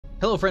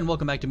Hello friend,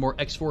 welcome back to more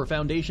X4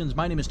 Foundations.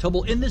 My name is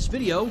Tobel. In this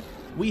video,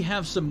 we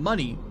have some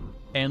money,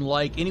 and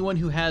like anyone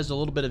who has a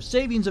little bit of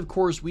savings, of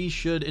course, we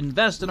should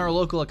invest in our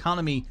local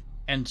economy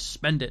and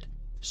spend it.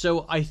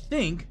 So I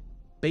think,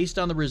 based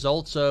on the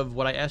results of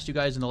what I asked you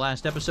guys in the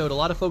last episode, a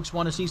lot of folks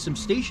want to see some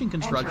station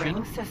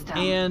construction,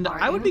 and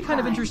I would be kind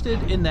of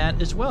interested in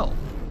that as well.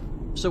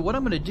 So what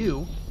I'm going to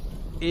do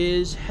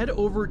is head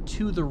over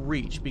to the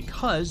Reach,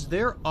 because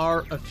there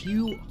are a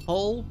few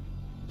hull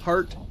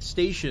part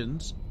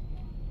stations.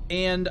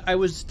 And I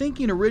was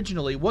thinking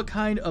originally, what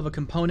kind of a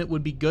component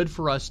would be good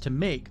for us to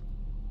make?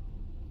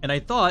 And I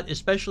thought,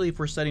 especially if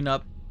we're setting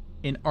up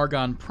in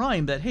Argon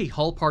Prime, that, hey,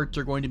 hull parts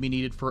are going to be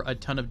needed for a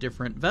ton of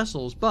different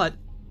vessels. But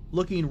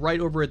looking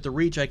right over at the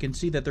Reach, I can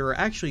see that there are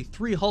actually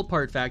 3 hull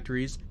part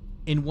factories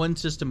in one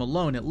system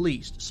alone, at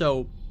least.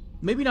 So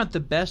maybe not the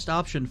best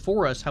option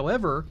for us.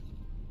 However,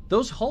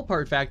 those hull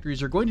part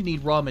factories are going to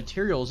need raw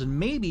materials. And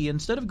maybe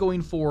instead of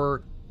going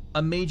for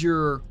a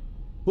major...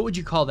 what would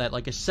you call that?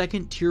 Like a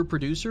second tier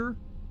producer?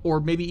 Or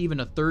maybe even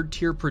a third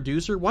tier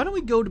producer? Why don't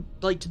we go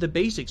to the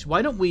basics?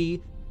 Why don't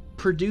we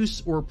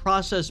produce or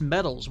process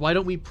metals? Why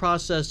don't we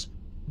process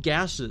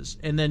gases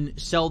and then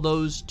sell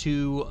those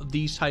to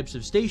these types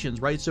of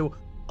stations, right? So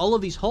all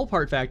of these hull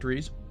part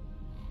factories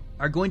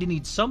are going to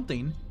need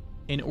something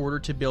in order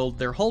to build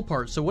their hull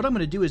parts. So what I'm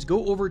going to do is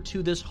go over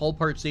to this hull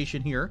part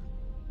station here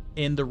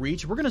in the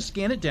Reach. We're going to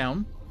scan it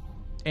down.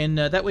 And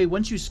that way,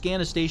 once you scan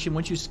a station,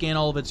 once you scan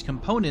all of its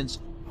components,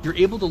 you're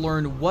able to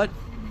learn what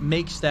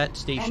makes that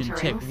station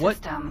tick. What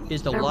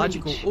is the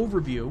logical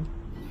overview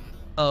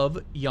of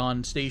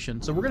yon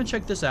station? So we're going to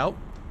check this out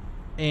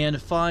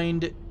and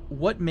find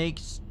what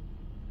makes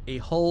a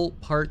hull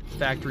part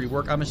factory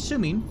work. I'm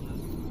assuming,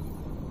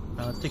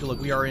 let's take a look.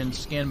 We are in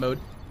scan mode.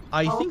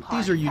 I think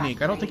these are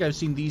unique. I don't think I've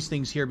seen these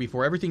things here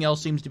before. Everything else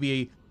seems to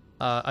be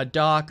a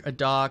dock,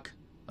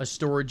 a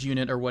storage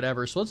unit, or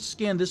whatever. So let's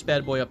scan this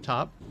bad boy up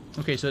top.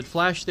 Okay, so it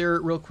flashed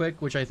there real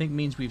quick, which I think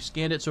means we've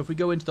scanned it. So if we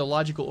go into the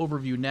logical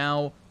overview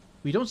now,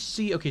 we don't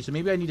see... okay, so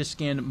maybe I need to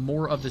scan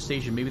more of the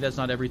station. Maybe that's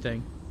not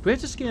everything. Do we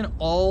have to scan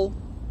all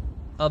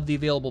of the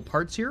available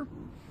parts here?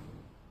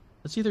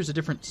 Let's see if there's a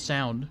different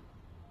sound.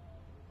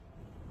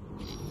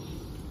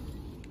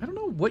 I don't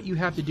know what you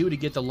have to do to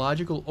get the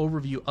logical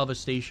overview of a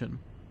station.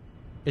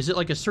 Is it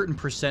like a certain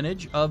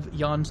percentage of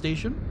yon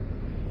station?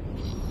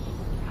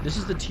 This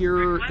is the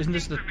tier... isn't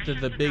this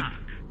the big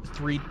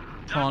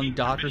 3-prong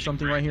dock or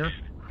something right here?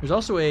 There's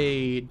also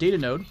a data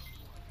node,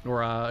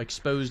 or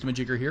exposed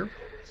majigger here.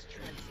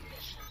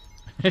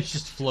 It's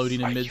just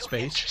floating in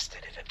mid-space.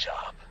 Interested in a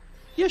job?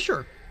 Yeah,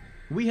 sure.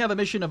 We have a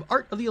mission of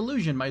Art of the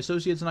Illusion. My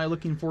associates and I are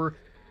looking for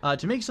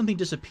to make something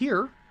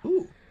disappear.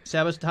 Ooh,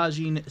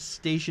 sabotaging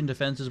station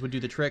defenses would do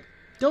the trick.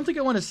 Don't think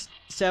I want to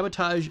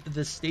sabotage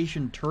the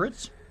station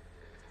turrets.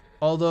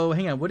 Although,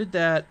 hang on, what did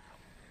that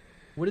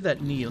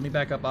need? Let me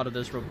back up out of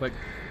this real quick.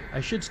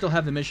 I should still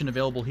have the mission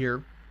available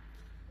here.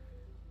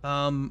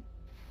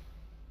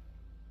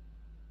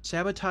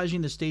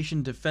 Sabotaging the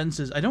station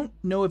defenses. I don't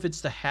know if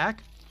it's the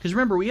hack. Because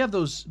remember, we have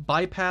those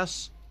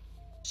bypass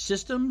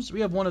systems.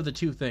 We have one of the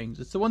two things.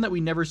 It's the one that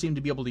we never seem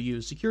to be able to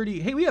use. Security.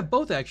 Hey, we have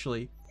both,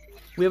 actually.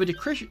 We have a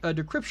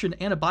decryption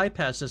and a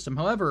bypass system.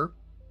 However,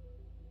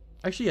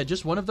 actually, yeah,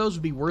 just one of those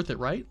would be worth it,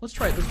 right? Let's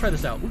try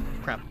this out. Ooh,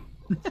 crap.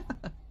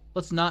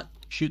 Let's not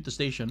shoot the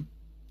station.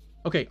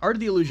 Okay, Art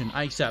of the Illusion.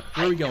 I accept.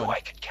 Where are we going? I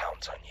could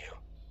count on you.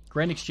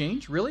 Grand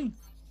Exchange? Really?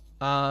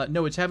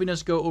 No, it's having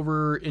us go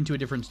over into a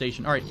different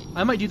station. Alright,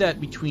 I might do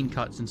that between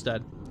cuts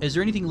instead. Is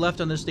there anything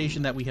left on this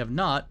station that we have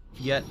not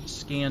yet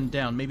scanned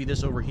down? Maybe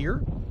this over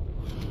here?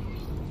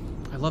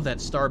 I love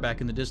that star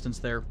back in the distance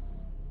there.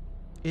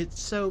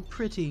 It's so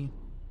pretty.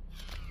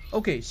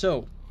 Okay,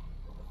 so,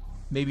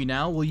 maybe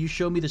now will you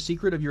show me the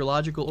secret of your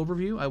logical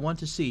overview? I want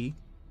to see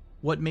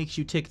what makes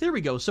you tick. There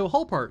we go. So,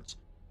 hull parts.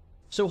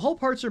 So, hull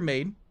parts are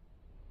made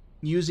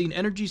using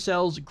energy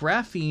cells,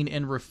 graphene,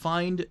 and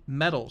refined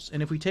metals.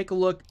 And if we take a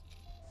look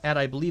at,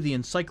 I believe, the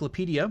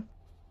encyclopedia,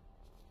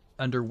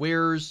 under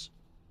wares,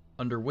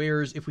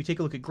 if we take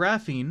a look at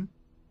graphene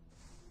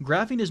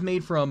is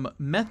made from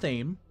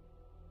methane.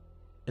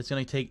 It's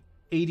going to take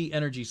 80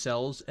 energy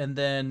cells, and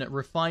then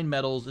refined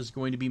metals is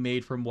going to be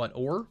made from what,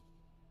 ore?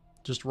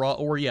 Just raw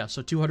ore? Yeah,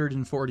 so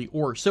 240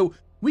 ore. So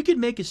we could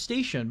make a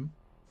station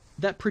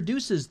that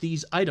produces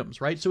these items,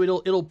 right? So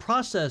it'll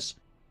process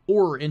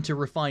ore into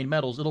refined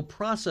metals. It'll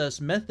process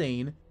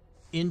methane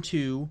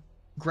into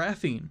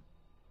graphene.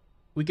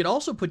 We could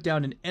also put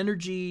down an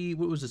energy...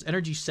 what was this?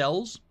 Energy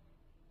cells?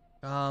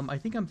 I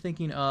think I'm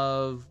thinking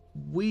of...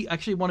 we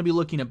actually want to be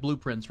looking at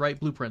blueprints, right?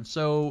 Blueprints.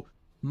 So,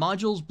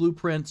 modules,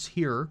 blueprints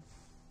here.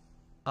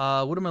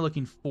 What am I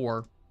looking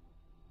for?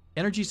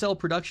 Energy cell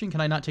production.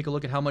 Can I not take a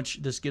look at how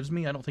much this gives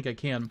me? I don't think I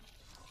can.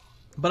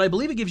 But I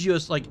believe it gives you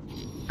us, like...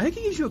 I think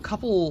it gives you a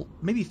couple...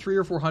 maybe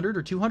 300 or 400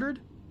 or 200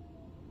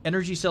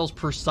 energy cells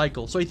per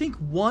cycle. So I think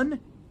one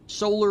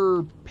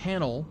solar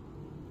panel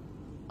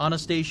on a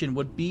station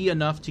would be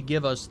enough to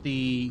give us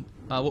the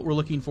what we're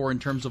looking for in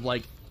terms of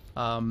like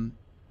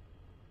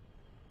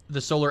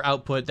the solar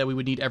output that we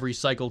would need every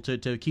cycle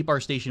to keep our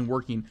station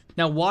working.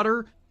 Now,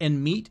 water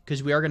and meat,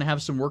 because we are going to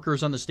have some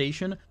workers on the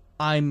station,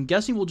 I'm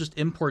guessing we'll just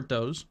import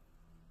those.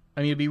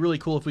 I mean, it'd be really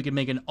cool if we could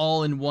make an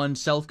all-in-one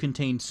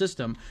self-contained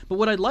system. But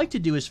what I'd like to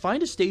do is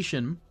find a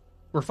station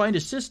or find a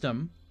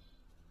system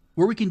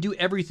where we can do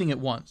everything at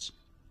once.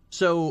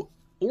 So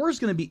ore is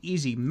going to be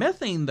easy.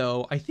 Methane,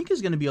 though, I think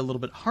is going to be a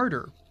little bit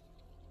harder.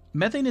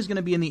 Methane is going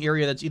to be in the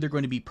area that's either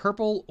going to be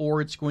purple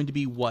or it's going to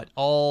be, what,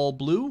 all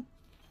blue?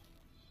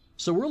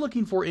 So we're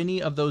looking for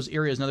any of those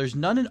areas. Now, there's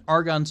none in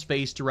Argon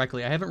space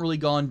directly. I haven't really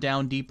gone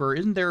down deeper.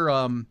 Isn't there,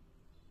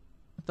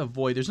 the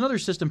void? There's another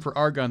system for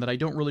Argon that I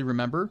don't really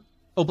remember.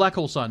 Oh, Black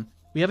Hole Sun.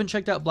 We haven't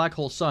checked out Black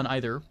Hole Sun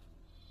either.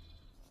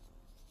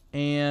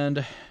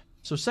 And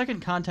so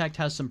Second Contact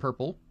has some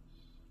purple.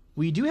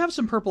 We do have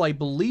some purple, I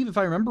believe, if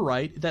I remember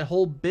right. That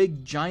whole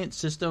big giant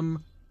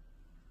system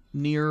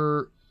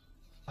near...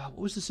 what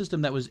was the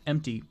system that was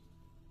empty?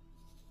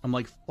 I'm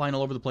like flying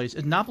all over the place.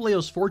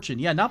 Napaleo's Fortune.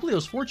 Yeah,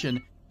 Napaleo's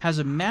Fortune has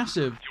a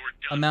massive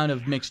amount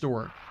of mixed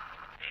ore.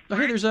 Oh,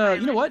 hey, there's a...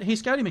 You know what? Hey,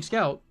 Scouty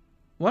McScout.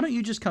 Why don't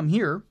you just come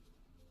here?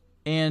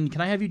 And can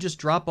I have you just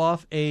drop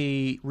off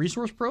a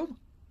resource probe?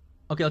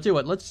 Okay, I'll tell you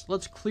what.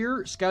 Let's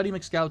clear Scouty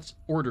McScout's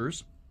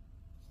orders.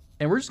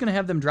 And we're just going to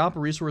have them drop a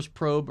resource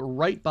probe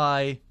right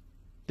by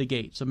the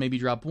gate. So maybe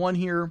drop one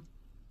here.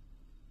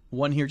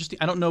 One here. Just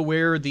I don't know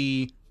where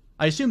the...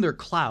 I assume they're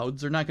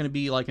clouds. They're not going to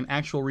be like an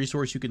actual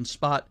resource you can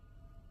spot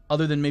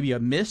other than maybe a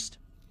mist.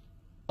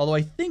 Although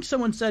I think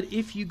someone said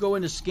if you go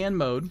into scan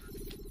mode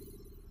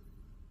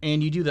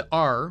and you do the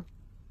R...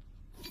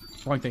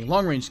 Wrong thing.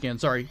 Long range scan,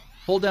 sorry.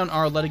 Hold down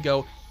R, let it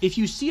go. If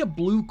you see a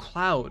blue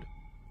cloud,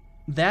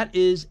 that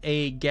is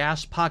a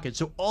gas pocket.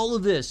 So all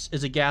of this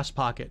is a gas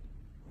pocket.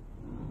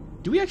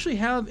 Do we actually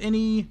have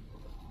any...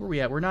 Where are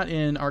we at? We're not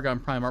in Argon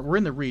Prime. We're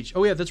in the Reach.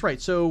 Oh, yeah, that's right.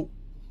 So,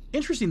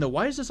 interesting, though.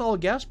 Why is this all a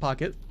gas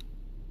pocket?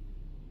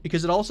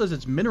 Because it all says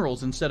it's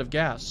minerals instead of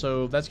gas.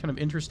 So, that's kind of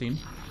interesting.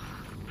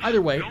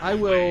 Either way, I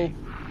will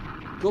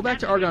go back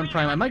to Argon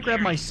Prime. I might grab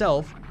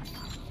myself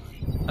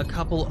a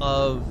couple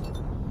of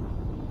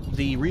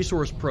the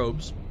resource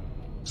probes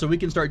so we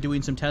can start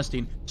doing some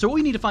testing. So what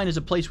we need to find is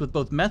a place with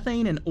both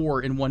methane and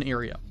ore in one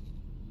area.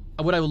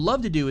 What I would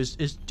love to do is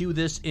do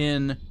this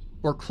in,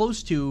 or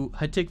close to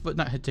Hatikva,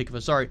 not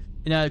Hatikva, sorry,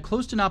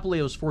 close to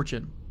Napaleo's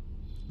Fortune.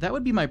 That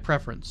would be my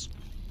preference.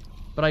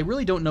 But I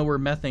really don't know where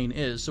methane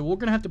is, so we're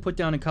going to have to put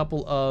down a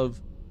couple of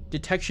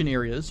detection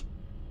areas,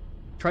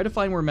 try to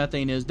find where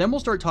methane is, then we'll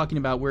start talking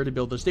about where to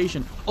build the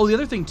station. Oh, the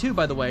other thing too,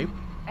 by the way,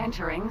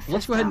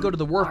 let's go ahead and go to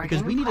the wharf,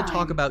 because we need to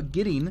talk about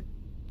getting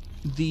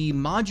the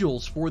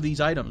modules for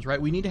these items,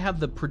 right? We need to have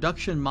the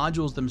production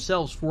modules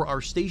themselves for our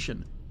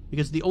station,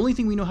 because the only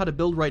thing we know how to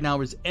build right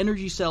now is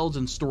energy cells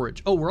and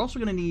storage. Oh, we're also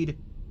going to need...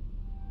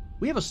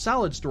 We have a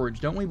solid storage,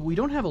 don't we? But we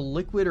don't have a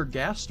liquid or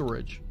gas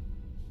storage.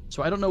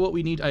 So I don't know what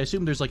we need. I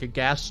assume there's like a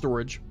gas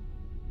storage.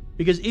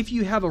 Because if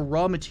you have a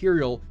raw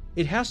material,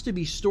 it has to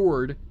be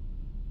stored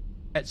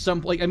at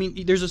some... Like, I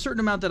mean, there's a certain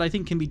amount that I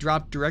think can be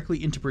dropped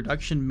directly into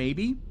production,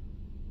 maybe.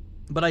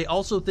 But I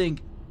also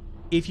think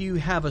if you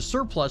have a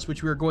surplus,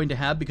 which we're going to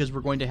have because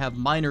we're going to have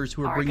miners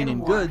who are bringing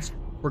in goods,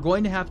 we're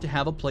going to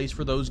have a place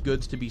for those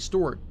goods to be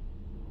stored.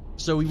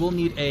 So we will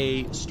need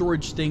a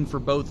storage thing for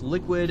both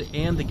liquid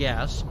and the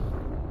gas.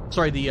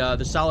 Sorry,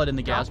 the solid and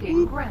the gas.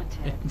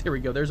 There we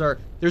go. There's our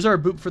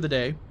boop for the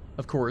day,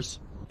 of course.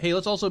 Hey,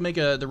 let's also make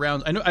the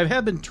rounds. I know I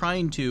have been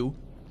trying to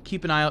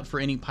keep an eye out for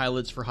any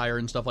pilots for hire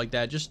and stuff like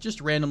that, just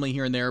randomly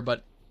here and there,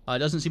 but it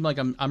doesn't seem like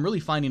I'm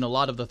really finding a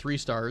lot of the 3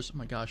 stars. Oh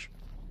my gosh.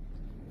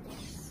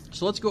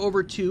 So let's go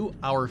over to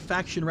our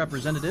faction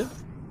representative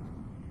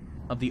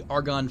of the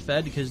Argon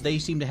Fed, because they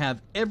seem to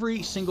have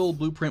every single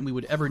blueprint we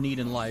would ever need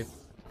in life.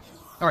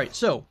 All right,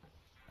 so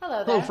hello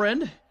there. Hello,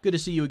 friend. Good to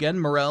see you again,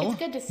 Morel. It's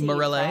good to see you,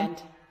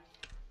 friend.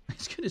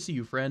 It's good to see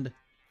you, friend.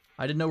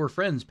 I didn't know we're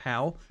friends,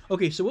 pal.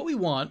 Okay, so what we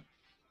want,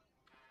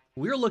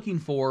 we're looking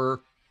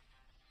for...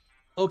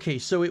 Okay,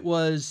 so it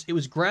was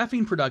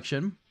graphene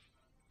production.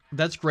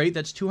 That's great.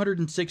 That's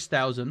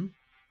 206,000.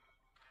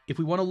 If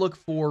we want to look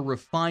for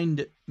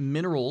refined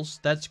minerals,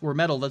 or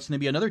metal, that's going to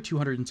be another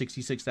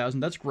 266,000.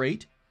 That's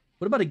great.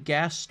 What about a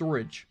gas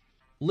storage?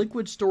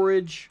 Liquid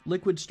storage,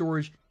 liquid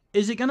storage.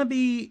 Is it going to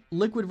be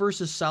liquid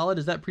versus solid?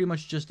 Is that pretty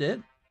much just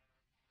it?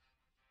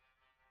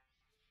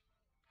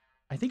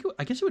 I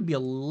guess it would be a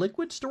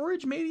liquid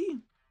storage, maybe?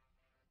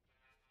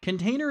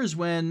 Container is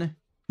when...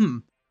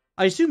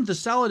 I assume the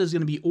solid is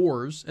going to be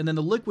ores, and then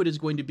the liquid is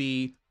going to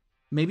be...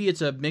 Maybe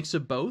it's a mix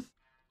of both?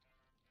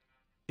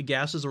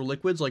 Gases or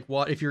liquids, like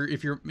what if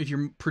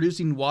you're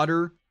producing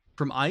water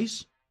from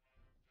ice.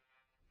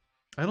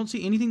 I don't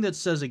see anything that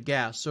says a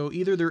gas, so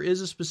either there is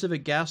a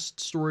specific gas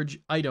storage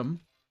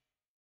item.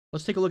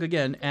 Let's take a look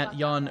again at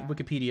yon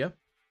Wikipedia,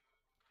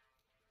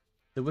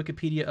 the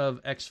Wikipedia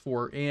of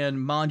X4 and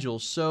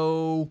modules.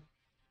 So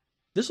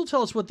this will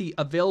tell us what the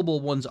available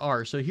ones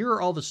are. So here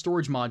are all the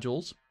storage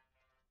modules,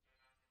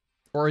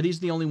 or are these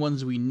the only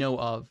ones we know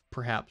of?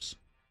 Perhaps.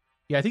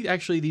 Yeah, I think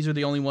actually these are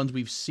the only ones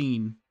we've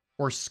seen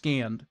or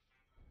scanned.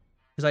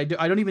 Because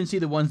I don't even see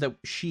the ones that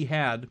she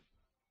had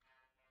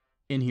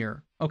in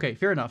here. Okay,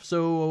 fair enough.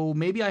 So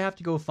maybe I have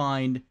to go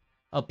find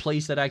a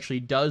place that actually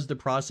does the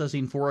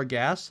processing for a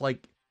gas,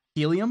 like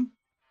helium,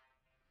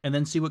 and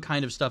then see what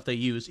kind of stuff they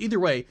use. Either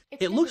way,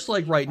 it looks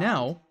like right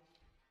now,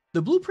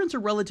 the blueprints are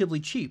relatively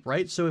cheap,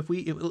 right? So if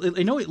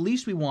I know at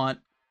least we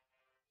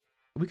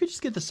could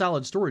just get the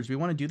solid storage. Do we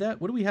want to do that?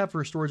 What do we have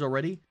for storage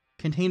already?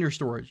 Container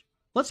storage.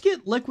 Let's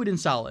get liquid and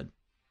solid.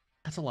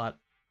 That's a lot.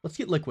 Let's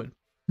get liquid.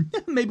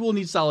 Maybe we'll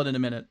need solid in a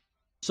minute.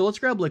 So let's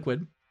grab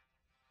liquid.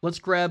 Let's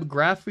grab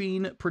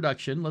graphene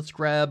production. Let's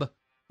grab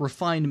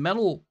refined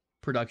metal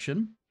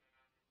production.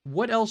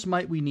 What else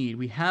might we need?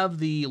 We have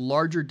the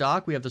larger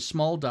dock. We have the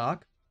small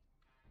dock.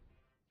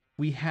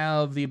 We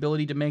have the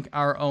ability to make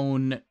our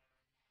own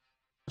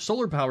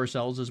solar power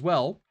cells as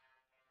well.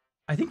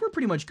 I think we're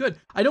pretty much good.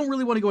 I don't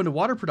really want to go into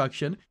water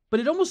production, but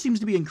it almost seems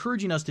to be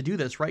encouraging us to do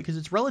this, right? Because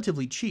it's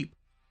relatively cheap.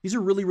 These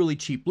are really, really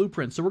cheap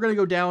blueprints. So we're going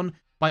to go down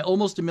by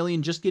almost $1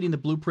 million just getting the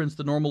blueprints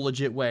the normal,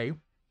 legit way.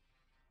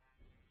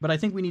 But I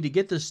think we need to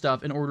get this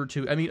stuff in order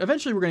to... I mean,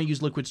 eventually we're going to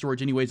use liquid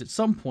storage anyways at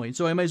some point,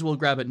 so I might as well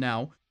grab it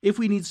now. If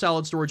we need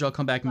solid storage, I'll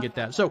come back and get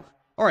that. So,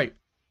 all right.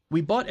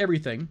 We bought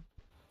everything.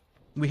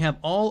 We have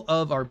all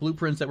of our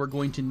blueprints that we're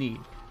going to need.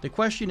 The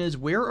question is,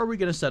 where are we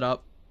going to set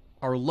up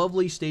our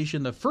lovely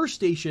station, the first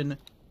station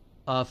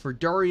for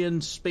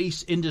Darien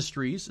Space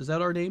Industries? Is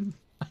that our name?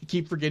 I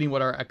keep forgetting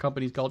what our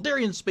company's called.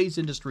 Darien Space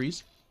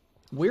Industries.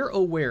 Where,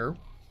 oh where,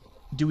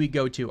 do we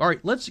go to? All right,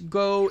 let's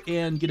go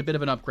and get a bit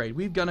of an upgrade.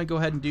 We're going to go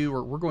ahead and do,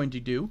 or we're going to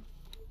do,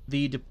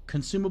 the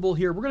consumable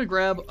here. We're going to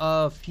grab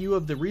a few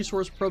of the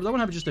resource probes. I want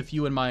to have just a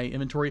few in my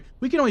inventory.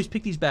 We can always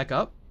pick these back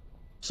up,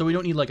 so we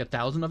don't need like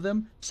 1,000 of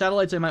them.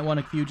 Satellites, I might want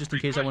a few just in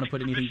case I want to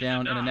put anything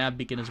down, and a nav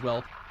beacon as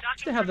well,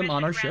 just to have them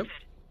on our ship.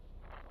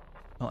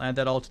 I'll add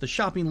that all to the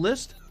shopping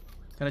list.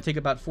 Gonna take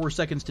about 4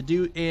 seconds to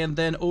do. And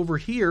then over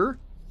here,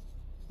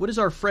 what is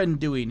our friend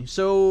doing?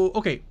 So,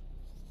 okay,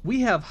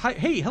 we have...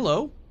 Hey,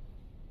 hello.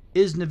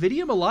 Is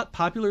Navidium a lot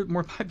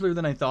more popular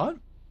than I thought?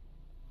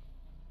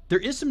 There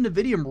is some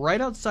Navidium right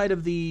outside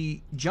of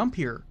the jump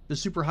here, the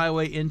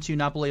superhighway into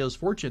Napoleon's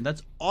Fortune.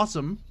 That's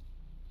awesome.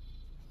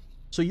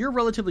 So you're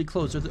relatively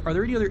close. Are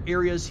there any other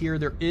areas here?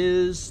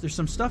 There's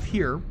some stuff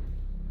here.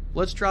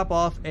 Let's drop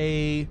off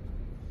a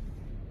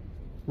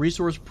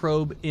resource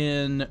probe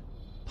in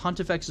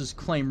Pontifex's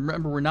claim.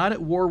 Remember, we're not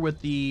at war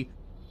with the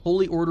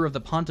Holy Order of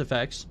the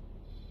Pontifex.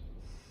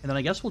 And then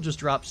I guess we'll just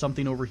drop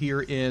something over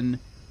here in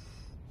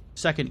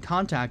Second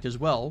Contact as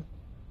well.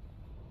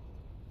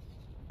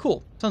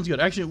 Cool. Sounds good.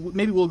 Actually,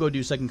 maybe we'll go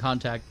do Second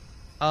Contact.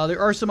 There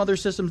are some other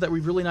systems that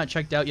we've really not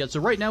checked out yet. So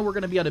right now we're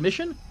going to be on a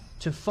mission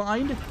to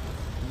find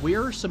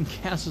where some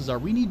gases are.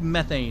 We need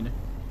methane.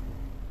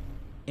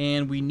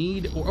 And we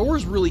need... Ore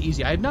is really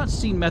easy. I have not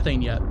seen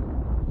methane yet.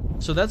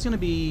 So that's going to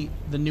be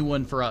the new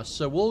one for us.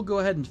 So we'll go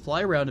ahead and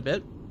fly around a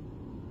bit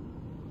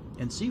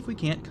and see if we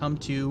can't come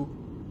to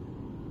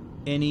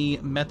any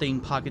methane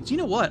pockets. You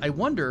know what? I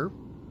wonder,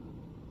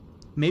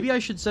 maybe I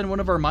should send one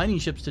of our mining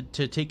ships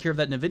to take care of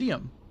that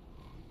Navidium.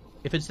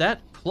 If it's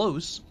that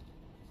close.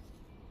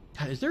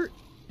 Is there...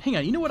 Hang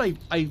on, you know what?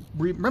 I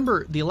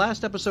remember the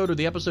last episode or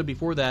the episode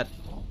before that,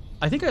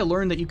 I think I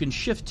learned that you can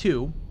shift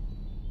 2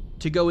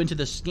 to go into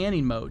the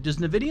scanning mode. Does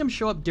Navidium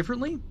show up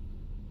differently?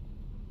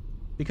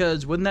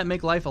 Because wouldn't that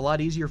make life a lot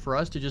easier for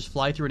us to just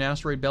fly through an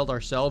asteroid belt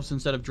ourselves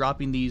instead of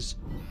dropping these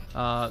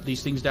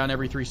things down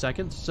every 3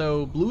 seconds?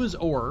 So blue is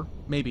ore,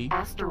 maybe.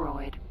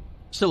 Asteroid.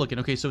 Silicon.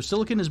 Okay, so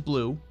silicon is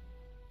blue.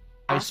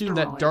 I assume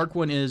that dark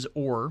one is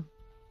ore.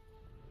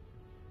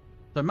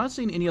 So I'm not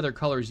seeing any other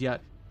colors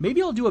yet.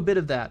 Maybe I'll do a bit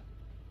of that.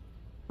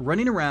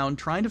 Running around,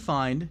 trying to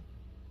find...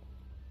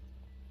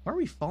 Why are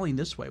we falling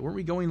this way? Weren't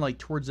we going, like,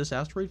 towards this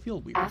asteroid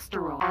field? Weird.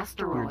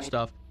 Asteroid. Weird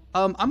stuff.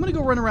 I'm going to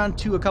go run around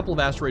to a couple of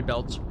asteroid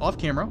belts, off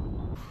camera.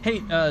 Hey,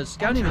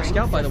 Scouting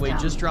McScout, by the way,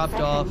 just dropped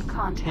off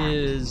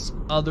his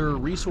other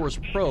resource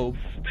probe,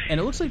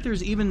 and it looks like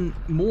there's even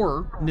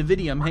more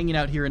Navidium hanging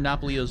out here in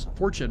Napoleon's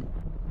Fortune.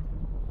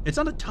 It's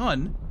not a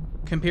ton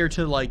compared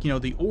to, like, you know,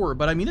 the ore,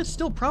 but I mean, it's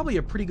still probably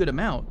a pretty good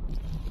amount.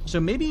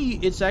 So maybe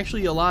it's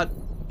actually a lot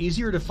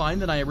easier to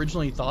find than I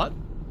originally thought.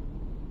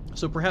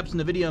 So perhaps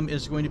Navidium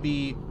is going to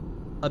be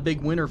a big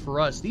winner for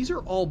us. These are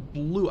all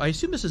blue. I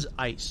assume this is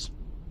ice.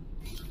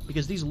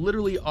 Because these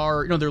literally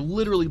are... No, they're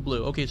literally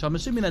blue. Okay, so I'm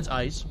assuming that's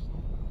ice.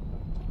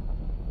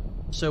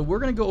 So we're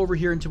going to go over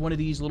here into one of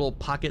these little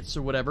pockets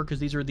or whatever, because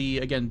these are the...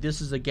 Again,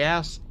 this is the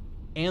gas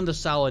and the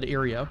solid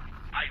area.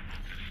 I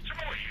will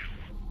destroy you.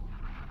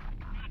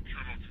 You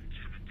cannot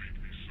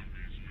intimidate me so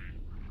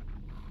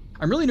easily.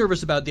 I'm really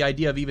nervous about the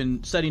idea of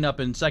even setting up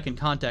in Second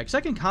Contact.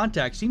 Second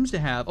Contact seems to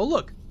have... Oh,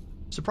 look.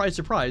 Surprise,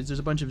 surprise. There's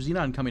a bunch of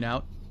xenon coming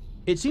out.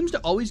 It seems to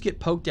always get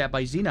poked at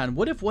by xenon.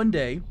 What if one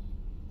day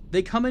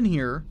they come in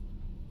here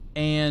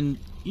and,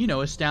 you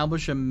know,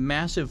 establish a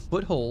massive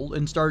foothold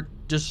and start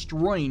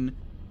destroying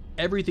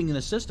everything in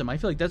the system? I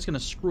feel like that's going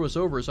to screw us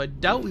over, so I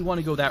doubt we want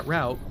to go that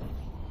route.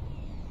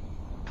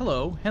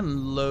 Hello.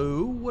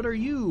 Hello. What are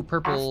you,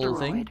 purple Asteroid.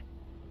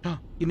 thing?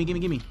 Gimme, gimme,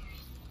 gimme.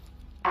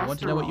 I want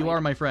to know what you Asteroid.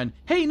 are, my friend.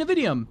 Hey,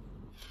 Navidium!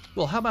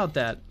 Well, how about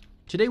that?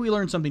 Today we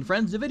learned something,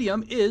 friends.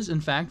 Davidium is,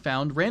 in fact,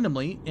 found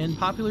randomly in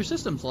popular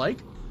systems like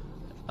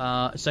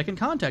Second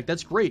Contact.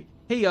 That's great.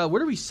 Hey, where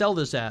do we sell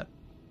this at?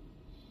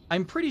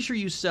 I'm pretty sure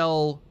you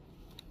sell...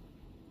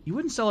 You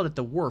wouldn't sell it at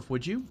the wharf,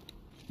 would you?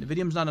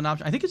 Davidium's not an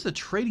option. I think it's the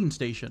trading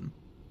station.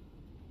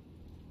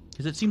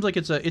 Because it seems like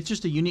it's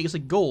just a unique... It's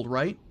like gold,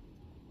 right?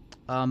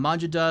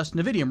 Magidust,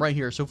 Davidium right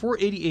here. So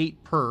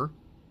 488 per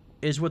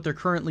is what they're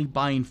currently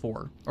buying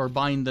for. Or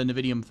buying the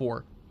Davidium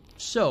for.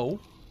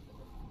 So...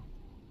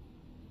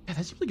 Yeah,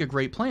 that seems like a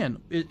great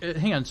plan.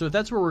 Hang on, so if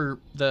that's where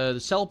the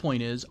sell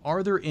point is,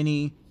 are there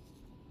any...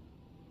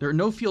 There are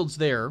no fields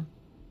there.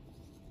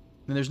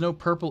 And there's no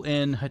purple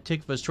in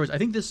Hatikva's choice. I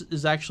think this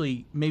is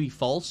actually maybe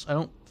false. I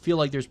don't feel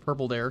like there's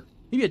purple there.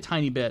 Maybe a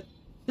tiny bit.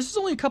 This is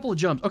only a couple of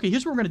jumps. Okay,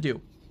 here's what we're going to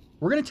do.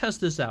 We're going to test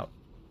this out.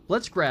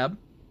 Let's grab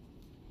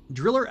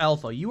Driller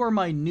Alpha. You are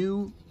my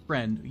new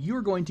friend. You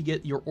are going to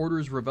get your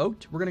orders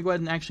revoked. We're going to go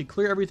ahead and actually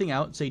clear everything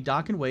out. Say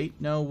dock and wait.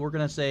 No, we're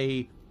going to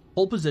say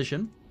hold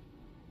position.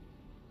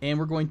 And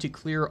we're going to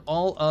clear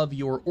all of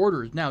your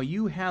orders. Now,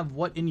 you have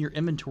what in your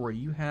inventory?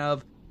 You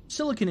have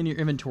silicon in your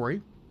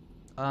inventory.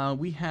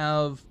 We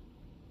have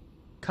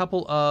a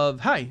couple of...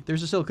 Hi,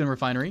 there's a silicon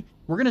refinery.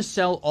 We're going to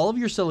sell all of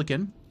your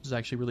silicon. This is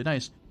actually really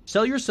nice.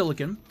 Sell your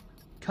silicon.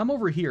 Come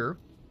over here.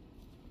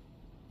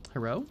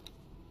 Hello?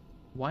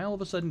 Why all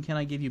of a sudden can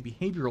I give you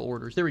behavioral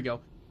orders? There we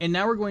go. And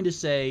now we're going to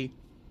say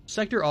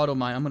Sector Auto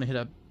Mine. I'm going to hit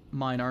a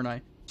mine, aren't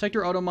I?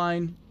 Sector Auto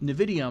Mine,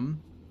 Davidium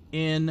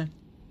in...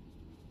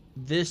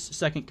 this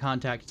Second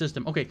Contact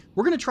system. Okay,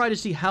 we're going to try to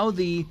see how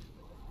the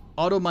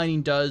auto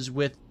mining does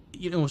with,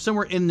 you know,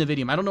 somewhere in the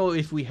Davidium. I don't know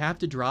if we have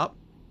to drop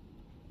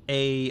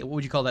a, what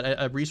would you call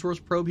that, a resource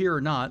probe here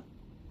or not.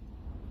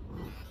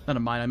 Not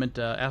a mine, I meant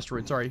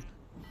asteroid, sorry.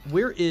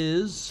 Where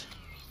is,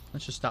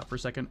 let's just stop for a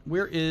second.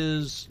 Where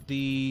is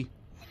the,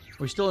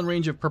 we're still in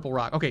range of purple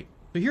rock. Okay,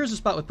 so here's a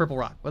spot with purple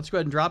rock. Let's go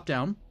ahead and drop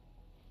down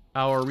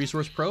our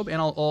resource probe,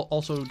 and I'll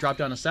also drop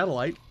down a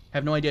satellite.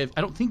 Have no idea,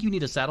 I don't think you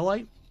need a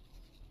satellite.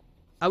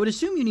 I would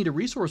assume you need a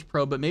resource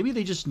probe, but maybe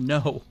they just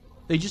know.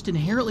 They just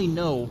inherently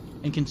know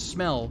and can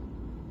smell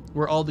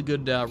where all the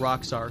good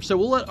rocks are. So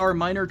we'll let our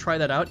miner try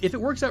that out. If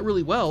it works out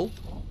really well,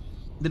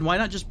 then why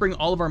not just bring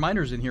all of our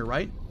miners in here,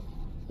 right?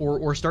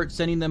 Or start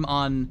sending them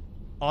on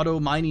auto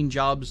mining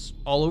jobs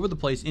all over the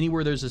place,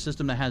 anywhere there's a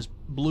system that has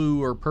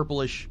blue or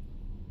purplish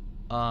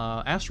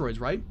asteroids,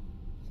 right?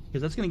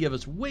 Because that's going to give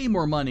us way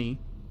more money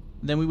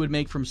than we would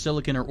make from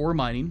silicon or ore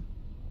mining.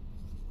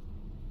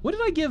 What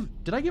did I give?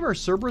 Did I give our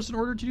Cerberus an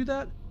order to do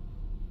that?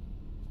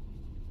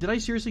 Did I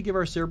seriously give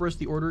our Cerberus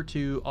the order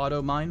to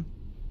auto mine?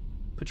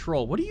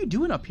 Patrol. What are you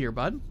doing up here,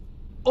 bud?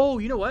 Oh,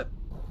 you know what?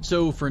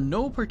 So for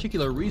no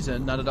particular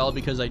reason, not at all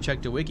because I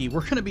checked a wiki,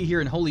 we're going to be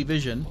here in Holy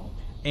Vision,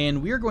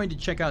 and we are going to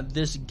check out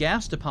this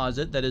gas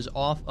deposit that is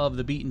off of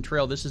the beaten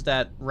trail. This is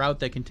that route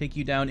that can take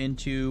you down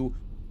into,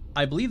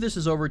 I believe this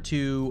is over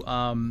to,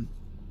 oh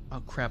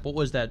crap, what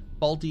was that?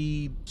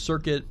 Faulty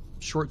circuit,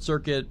 short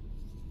circuit,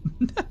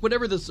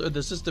 whatever the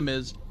system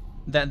is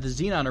that the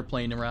Xenon are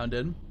playing around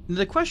in. And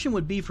the question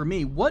would be for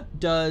me, what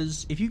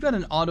does, if you've got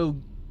an auto,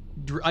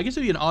 I guess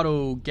it would be an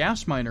auto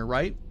gas miner,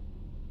 right?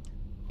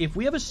 If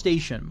we have a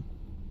station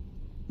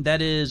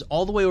that is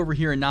all the way over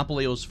here in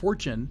Napoleon's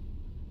Fortune,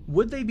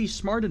 would they be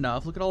smart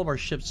enough, look at all of our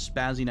ships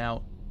spazzing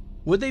out,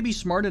 would they be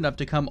smart enough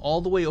to come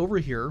all the way over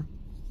here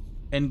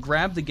and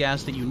grab the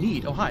gas that you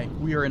need? Oh, hi,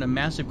 we are in a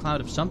massive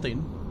cloud of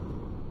something.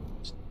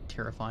 It's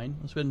terrifying.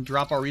 Let's go ahead and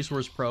drop our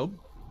resource probe.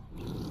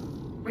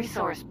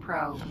 Resource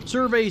probe.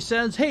 Survey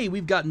says, hey,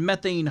 we've got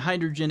methane,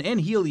 hydrogen, and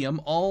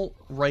helium all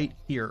right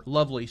here.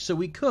 Lovely. So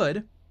we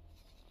could...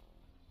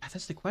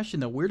 That's the question,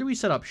 though. Where do we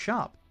set up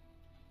shop?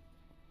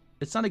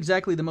 It's not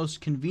exactly the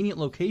most convenient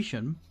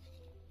location.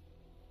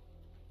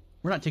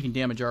 We're not taking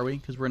damage, are we?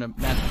 Because we're in a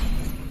match.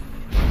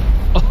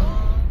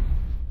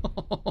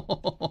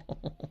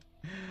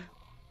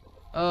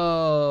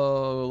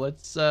 Oh,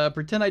 let's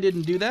pretend I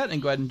didn't do that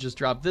and go ahead and just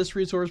drop this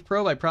resource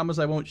probe. I promise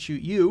I won't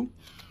shoot you,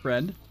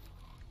 friend.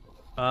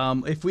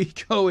 If we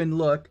go and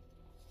look,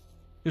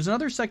 there's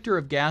another sector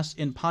of gas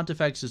in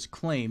Pontifex's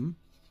claim.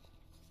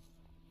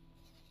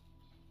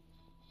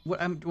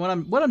 What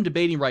I'm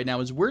debating right now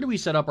is where do we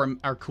set up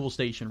our cool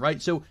station, right?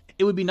 So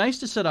it would be nice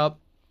to set up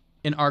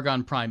in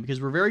Argon Prime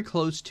because we're very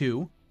close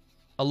to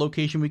a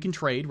location we can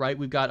trade, right?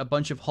 We've got a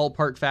bunch of hull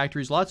part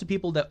factories, lots of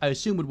people that I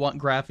assume would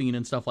want graphene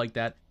and stuff like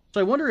that.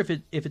 So I wonder if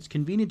it's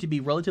convenient to be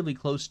relatively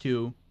close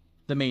to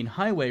the main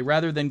highway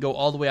rather than go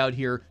all the way out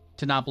here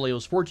to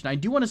Napoleon's Fortune. I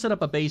do want to set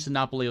up a base in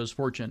Napoleon's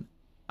Fortune.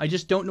 I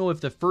just don't know if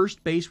the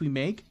first base we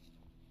make,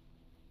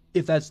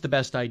 if that's the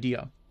best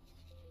idea.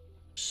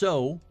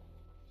 So,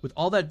 with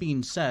all that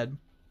being said,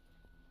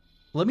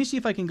 let me see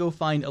if I can go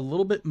find a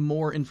little bit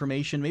more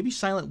information. Maybe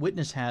Silent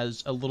Witness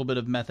has a little bit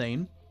of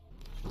methane.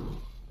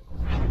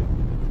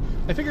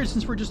 I figured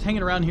since we're just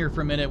hanging around here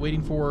for a minute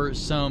waiting for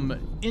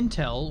some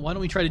intel, why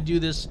don't we try to do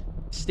this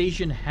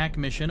station hack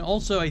mission?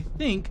 Also, I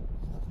think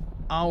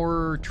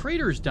our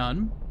trader's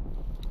done.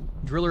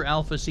 Driller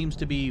Alpha seems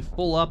to be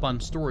full up on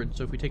storage.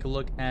 So if we take a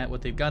look at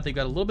what they've got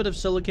a little bit of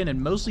silicon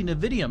and mostly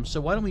Nevidium.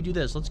 So why don't we do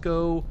this? Let's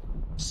go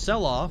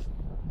sell off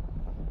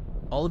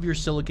all of your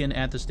silicon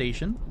at the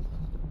station.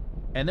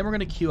 And then we're going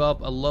to queue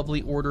up a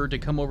lovely order to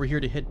come over here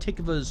to hit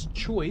Tikva's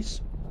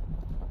Choice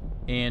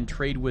and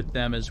trade with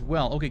them as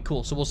well. Okay,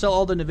 cool. So we'll sell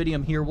all the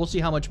Nevidium here. We'll see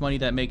how much money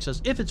that makes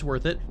us, if it's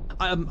worth it.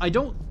 I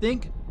don't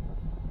think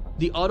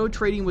the auto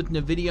trading with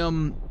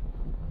Nevidium,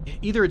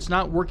 either it's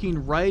not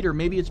working right, or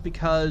maybe it's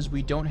because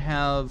we don't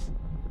have...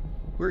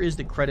 Where is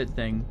the credit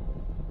thing?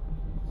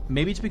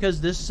 Maybe it's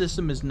because this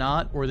system is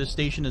not, or this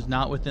station is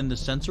not within the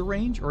sensor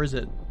range, or is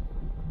it?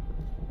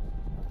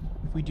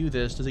 If we do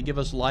this, does it give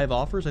us live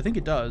offers? I think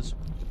it does.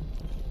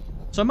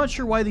 So I'm not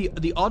sure why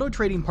the auto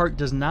trading part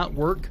does not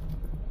work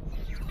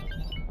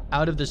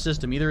out of the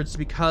system. Either it's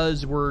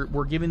because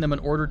we're giving them an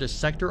order to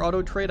sector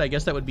auto trade. I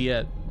guess that would be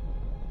it.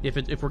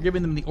 If we're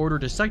giving them the order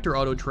to sector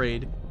auto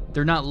trade,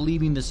 they're not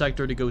leaving the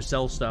sector to go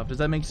sell stuff. Does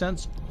that make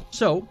sense?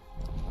 So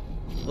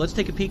let's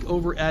take a peek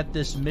over at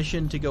this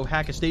mission to go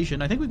hack a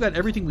station. I think we've got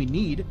everything we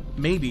need,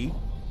 maybe.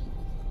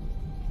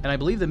 And I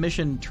believe the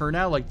mission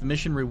turnout, like the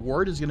mission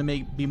reward, is going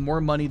to be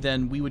more money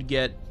than we would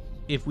get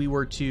if we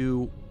were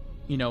to,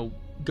 you know,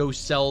 go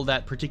sell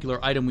that particular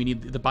item we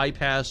need, the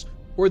bypass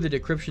or the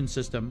decryption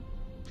system.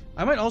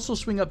 I might also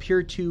swing up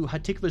here to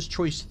Hatikva's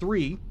Choice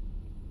 3,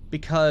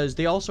 because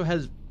they also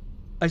has...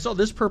 I saw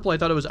this purple, I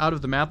thought it was out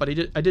of the map, but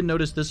I did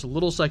notice this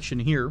little section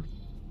here.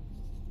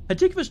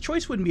 Hatikva's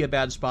Choice wouldn't be a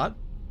bad spot.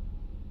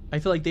 I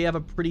feel like they have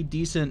a pretty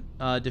decent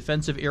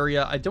defensive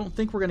area. I don't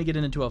think we're going to get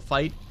into a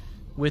fight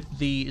with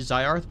the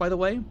Zyarth, by the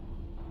way.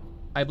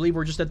 I believe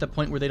we're just at the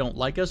point where they don't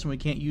like us and we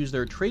can't use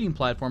their trading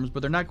platforms,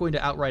 but they're not going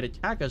to outright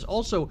attack us.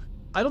 Also,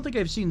 I don't think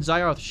I've seen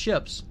Zyarth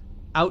ships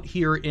out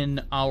here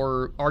in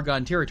our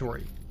Argon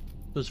territory.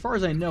 So as far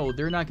as I know,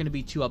 they're not going to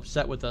be too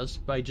upset with us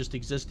by just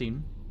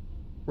existing.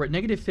 We're at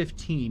negative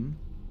 15.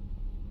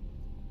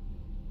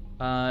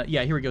 Yeah,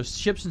 here we go.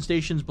 Ships and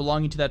stations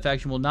belonging to that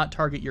faction will not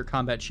target your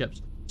combat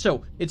ships.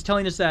 So it's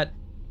telling us that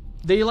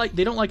they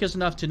don't like us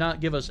enough to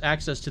not give us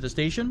access to the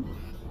station,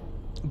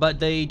 but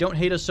they don't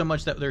hate us so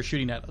much that they're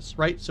shooting at us,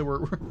 right? So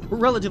we're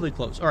relatively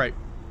close. All right.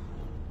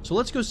 So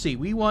let's go see.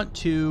 We want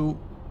to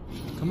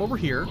come over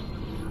here,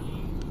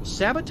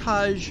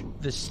 sabotage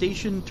the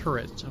station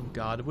turrets. Oh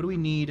God, what do we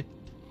need?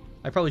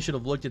 I probably should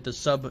have looked at the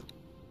sub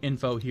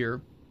info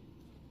here.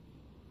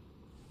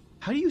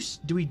 How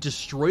do we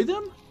destroy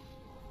them?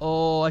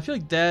 Oh, I feel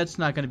like that's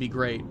not going to be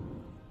great.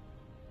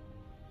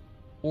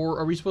 Or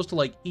are we supposed to,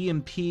 like,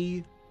 EMP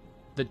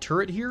the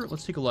turret here?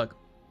 Let's take a look.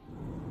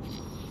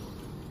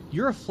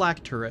 You're a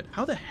flak turret.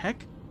 How the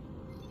heck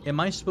am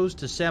I supposed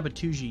to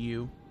sabotage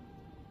you?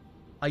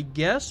 I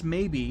guess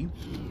maybe...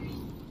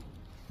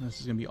 This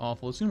is going to be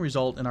awful. It's going to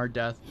result in our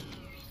death.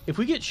 If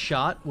we get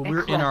shot when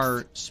we're in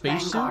our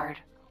spacesuit,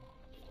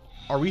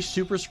 are we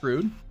super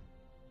screwed?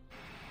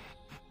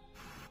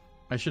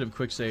 I should have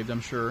quick saved,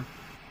 I'm sure.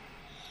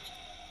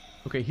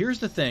 Okay, here's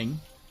the thing.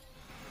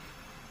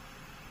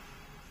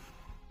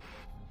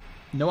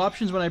 No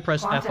options when I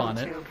press F on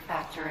it.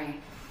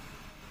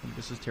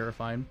 This is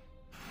terrifying.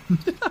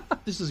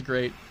 This is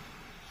great.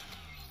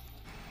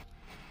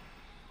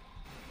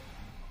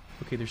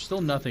 Okay, there's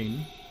still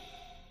nothing.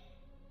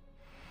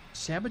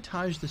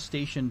 Sabotage the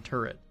station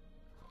turret.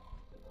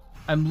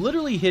 I'm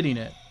literally hitting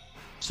it,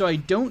 so I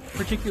don't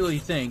particularly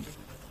think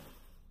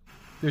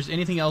there's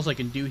anything else I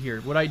can do here.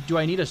 Do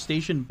I need a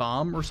station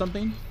bomb or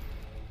something?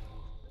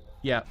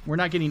 Yeah, we're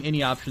not getting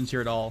any options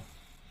here at all.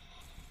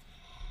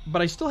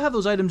 But I still have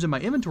those items in my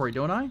inventory,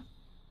 don't I?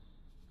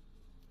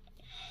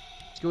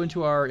 Let's go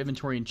into our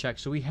inventory and check.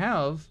 So we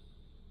have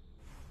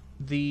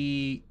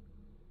the...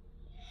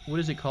 What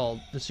is it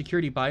called? The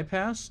security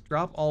bypass?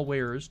 Drop all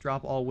wares.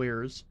 Drop all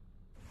wares.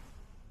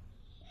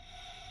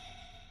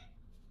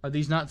 Are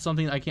these not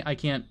something I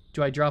can't...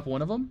 Do I drop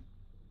one of them?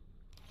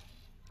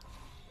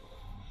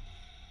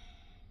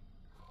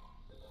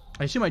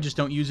 I assume I just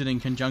don't use it in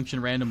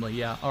conjunction randomly.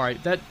 Yeah,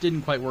 alright. That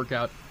didn't quite work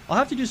out. I'll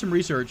have to do some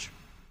research.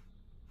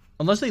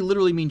 Unless they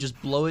literally mean just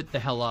blow it the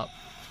hell up.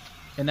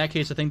 In that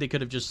case, I think they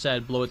could have just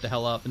said blow it the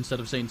hell up instead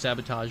of saying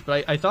sabotage.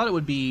 But I thought it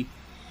would be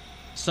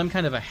some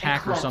kind of a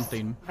hack or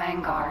something.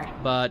 Vanguard.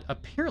 But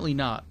apparently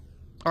not.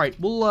 Alright,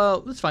 well,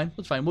 that's fine.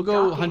 That's fine. We'll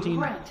go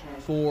hunting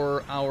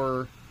for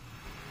our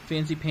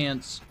fancy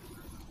pants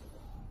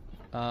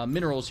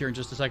minerals here in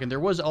just a second. There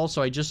was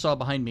also, I just saw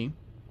behind me,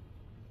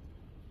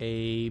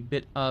 a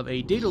bit of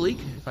a data leak,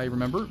 if I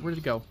remember. Where did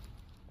it go?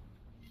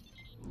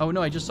 Oh,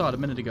 no, I just saw it a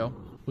minute ago.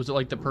 Was it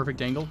like the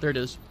perfect angle? There it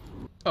is.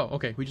 Oh,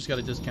 okay. We just got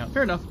a discount.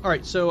 Fair enough. All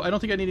right, so I don't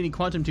think I need any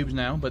quantum tubes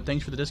now, but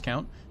thanks for the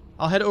discount.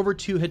 I'll head over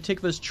to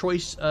Hatikva's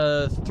Choice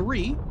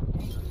 3,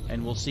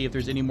 and we'll see if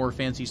there's any more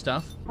fancy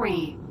stuff.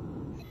 3.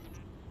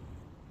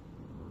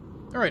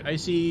 All right, I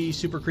see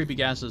super creepy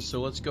gases,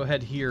 so let's go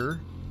ahead here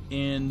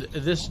in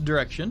this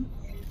direction.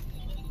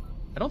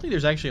 I don't think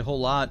there's actually a whole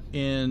lot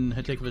in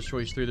Hatikva's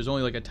Choice 3. There's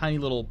only like a tiny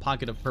little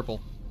pocket of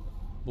purple.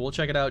 But we'll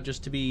check it out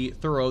just to be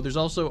thorough. There's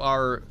also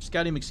our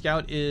Scouty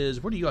McScout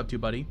is... What are you up to,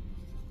 buddy?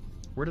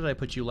 Where did I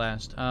put you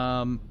last?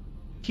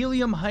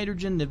 Helium,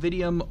 hydrogen,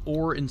 nevidium,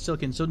 ore, and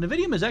silicon. So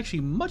nevidium is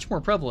actually much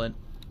more prevalent,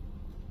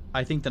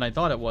 I think, than I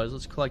thought it was.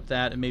 Let's collect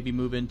that and maybe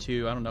move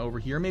into, I don't know, over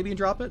here maybe and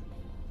drop it.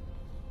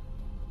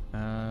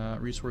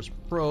 Resource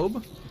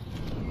probe.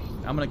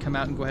 I'm going to come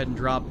out and go ahead and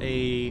drop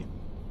a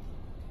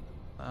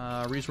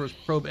resource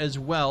probe as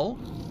well.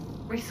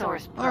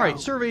 Resource probe. All right,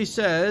 survey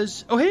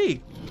says... Oh,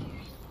 hey!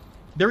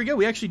 There we go.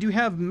 We actually do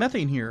have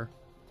methane here.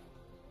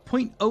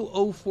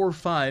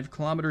 0.0045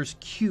 kilometers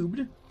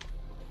cubed.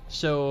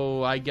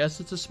 So I guess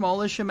it's a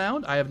smallish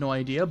amount. I have no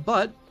idea,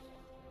 but...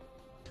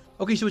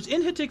 Okay, so it's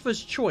in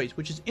Hatikva's choice,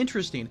 which is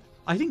interesting.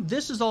 I think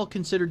this is all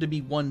considered to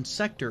be one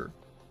sector.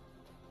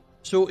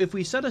 So if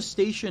we set a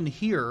station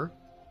here,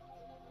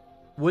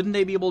 wouldn't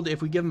they be able to,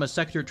 if we give them a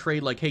sector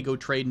trade, like, hey, go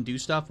trade and do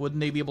stuff, wouldn't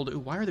they be able to...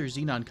 Why are there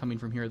xenon coming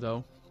from here,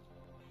 though?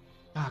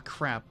 Ah,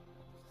 crap.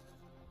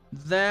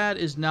 That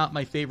is not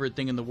my favorite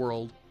thing in the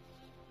world.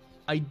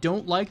 I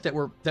don't like that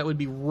that would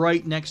be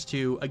right next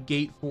to a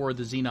gate for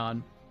the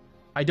xenon.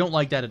 I don't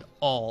like that at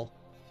all.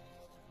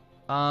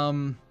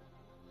 Dang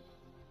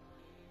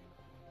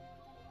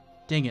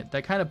it.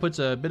 That kind of puts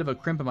a bit of a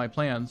crimp in my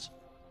plans.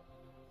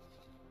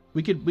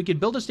 We could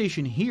build a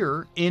station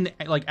here in,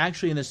 like,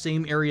 actually in the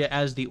same area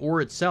as the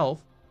ore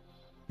itself,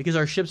 because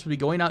our ships would be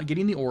going out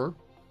getting the ore.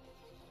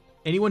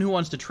 Anyone who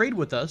wants to trade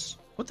with us...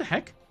 What the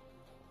heck?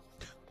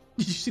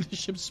 Did you see the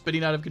ship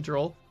spinning out of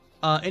control?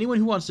 Anyone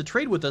who wants to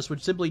trade with us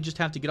would simply just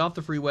have to get off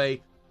the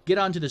freeway, get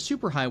onto the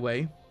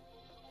superhighway,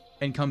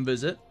 and come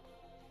visit.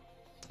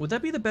 Would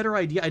that be the better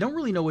idea? I don't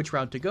really know which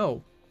route to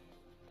go.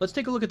 Let's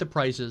take a look at the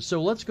prices.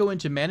 So let's go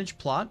into Manage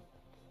Plot.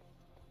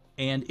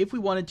 And if we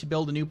wanted to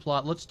build a new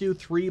plot, let's do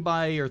 3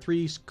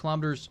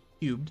 kilometers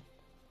cubed.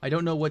 I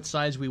don't know what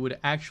size we would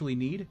actually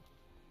need.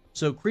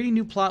 So creating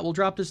new plot, we'll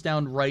drop this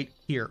down right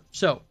here.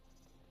 So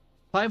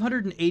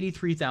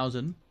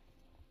 583,000.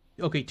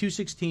 Okay,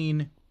 216.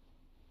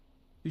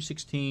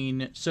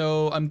 216.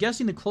 So I'm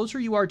guessing the closer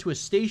you are to a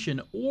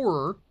station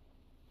or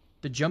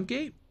the jump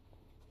gate.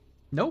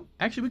 Nope.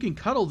 Actually, we can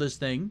cuddle this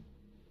thing.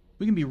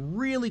 We can be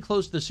really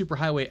close to the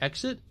superhighway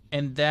exit,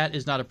 and that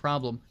is not a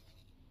problem.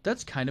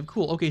 That's kind of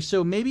cool. Okay,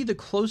 so maybe the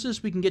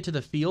closest we can get to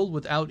the field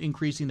without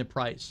increasing the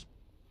price.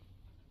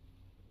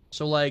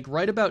 So, like,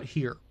 right about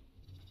here.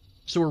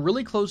 So we're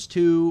really close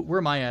to... Where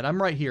am I at?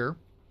 I'm right here.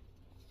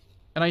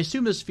 And I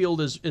assume this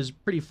field is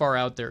pretty far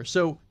out there.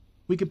 So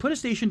we could put a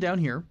station down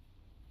here.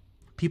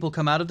 People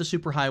come out of the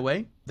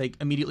superhighway. They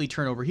immediately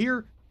turn over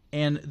here,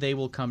 and they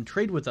will come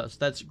trade with us.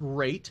 That's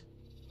great.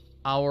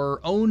 Our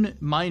own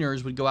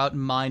miners would go out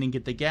and mine and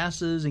get the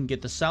gases and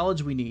get the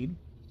solids we need.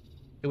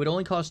 It would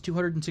only cost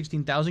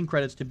 216,000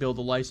 credits to build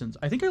the license.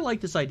 I think I like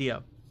this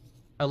idea.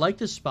 I like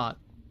this spot.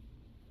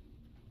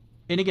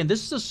 And again,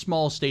 this is a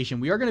small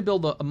station. We are going to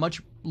build a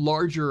much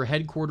larger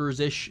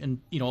headquarters-ish and,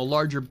 you know, a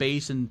larger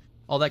base and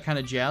all that kind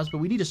of jazz, but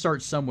we need to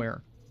start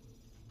somewhere.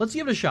 Let's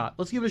give it a shot.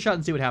 Let's give it a shot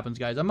and see what happens,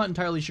 guys. I'm not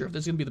entirely sure if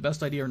this is going to be the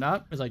best idea or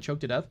not, as I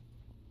choke to death.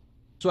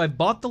 So I've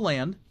bought the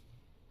land.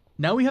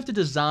 Now we have to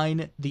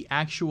design the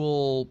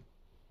actual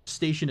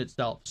station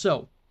itself.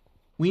 So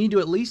we need to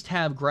at least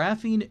have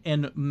graphene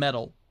and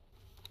metal.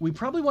 We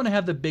probably want to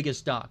have the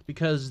biggest dock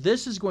because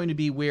this is going to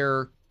be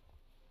where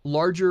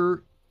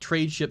larger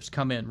trade ships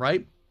come in,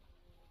 right?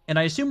 And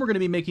I assume we're going to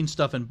be making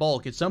stuff in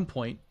bulk at some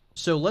point.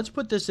 So let's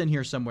put this in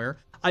here somewhere.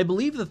 I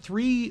believe the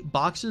 3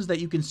 boxes that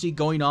you can see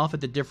going off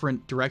at the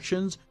different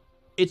directions,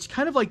 it's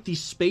kind of like the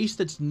space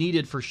that's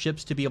needed for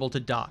ships to be able to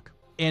dock.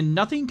 And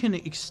nothing can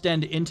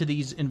extend into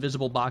these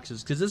invisible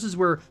boxes because this is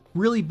where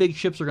really big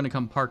ships are going to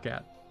come park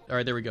at. All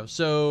right, there we go.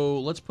 So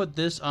let's put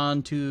this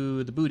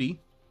onto the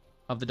booty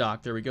of the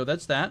dock. There we go.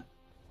 That's that.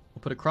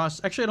 We'll put a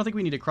cross... Actually, I don't think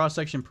we need a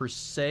cross-section per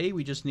se.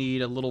 We just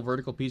need a little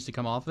vertical piece to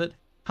come off it.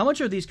 How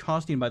much are these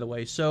costing, by the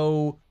way?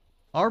 So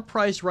our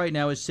price right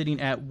now is sitting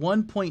at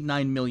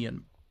 1.9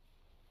 million.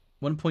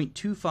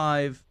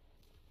 1.25.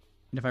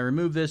 And if I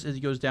remove this, it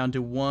goes down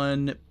to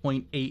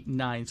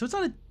 1.89. So it's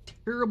not a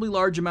terribly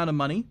large amount of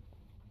money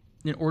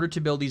in order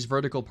to build these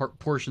vertical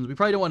portions. We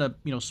probably don't want to,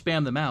 you know,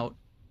 spam them out.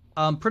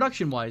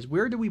 Production-wise,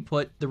 where do we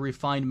put the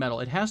refined metal?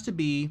 It has to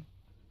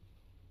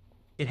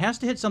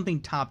hit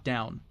something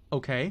top-down.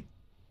 Okay.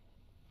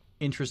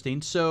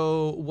 Interesting.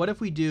 So what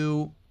if we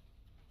do...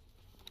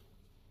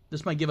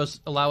 This might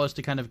allow us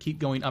to kind of keep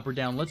going up or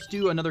down. Let's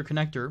do another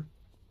connector.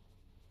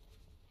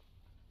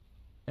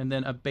 And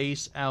then a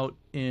base out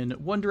in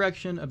one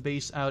direction, a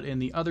base out in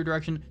the other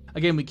direction.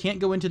 Again, we can't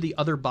go into the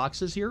other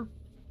boxes here,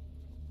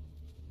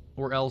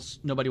 or else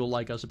nobody will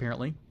like us,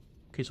 apparently.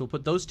 Okay, so we'll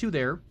put those 2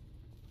 there.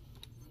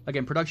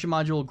 Again, production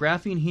module,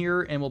 graphene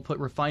here, and we'll put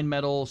refined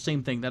metal,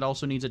 same thing. That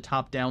also needs a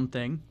top-down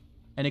thing,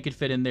 and it could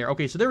fit in there.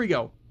 Okay, so there we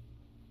go.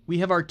 We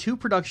have our 2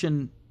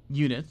 production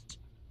units.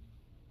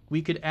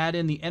 We could add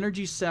in the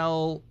energy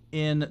cell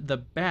in the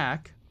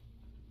back,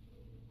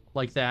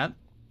 like that.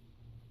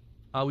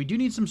 We do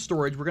need some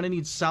storage. We're going to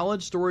need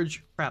solid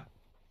storage. Crap.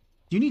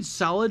 Do you need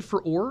solid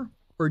for ore,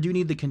 or do you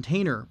need the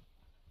container?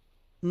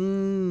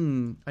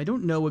 I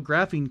don't know what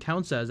graphene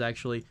counts as,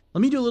 actually.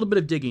 Let me do a little bit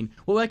of digging.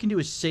 What I can do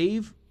is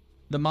save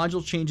the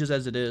module changes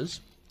as it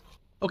is.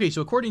 Okay,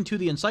 so according to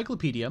the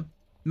encyclopedia,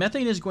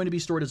 methane is going to be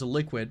stored as a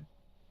liquid.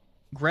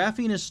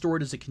 Graphene is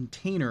stored as a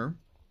container.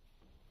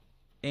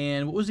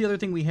 And what was the other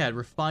thing we had?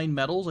 Refined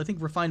metals. I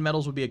think refined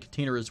metals would be a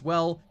container as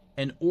well.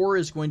 And ore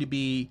is going to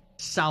be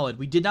solid.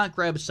 We did not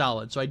grab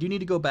solid, so I do need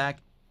to go back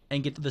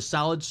and get to the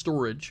solid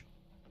storage.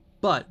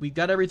 But we've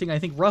got everything, I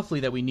think,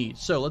 roughly that we need.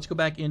 So let's go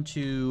back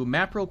into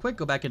map real quick,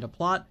 go back into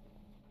plot.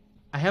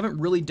 I haven't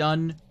really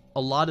done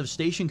a lot of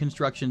station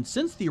construction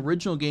since the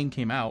original game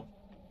came out.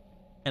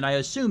 And I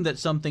assume that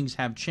some things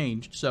have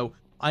changed. So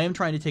I am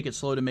trying to take it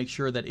slow to make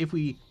sure that if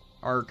we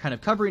are kind of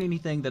covering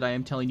anything, that I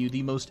am telling you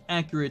the most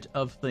accurate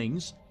of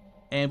things.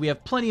 And we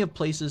have plenty of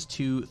places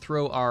to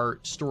throw our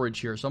storage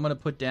here. So I'm going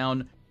to put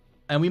down,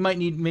 and we might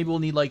need, maybe we'll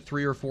need like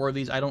 3 or 4 of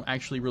these. I don't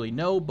actually really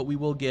know, but we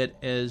will get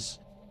as,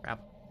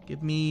 crap,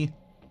 give me,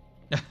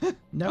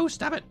 no,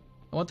 stop it.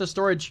 I want the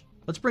storage.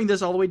 Let's bring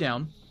this all the way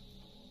down.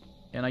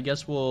 And I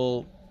guess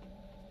we'll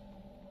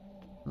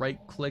right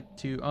click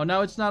to, oh,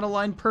 now it's not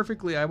aligned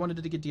perfectly. I wanted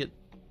it to get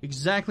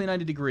exactly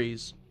 90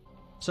 degrees.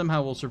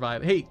 Somehow we'll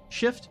survive. Hey,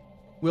 shift.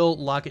 We'll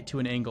lock it to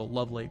an angle.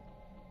 Lovely.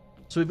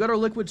 So we've got our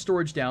liquid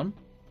storage down.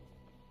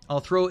 I'll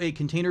throw a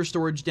container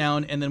storage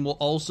down, and then we'll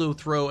also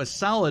throw a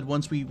solid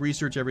once we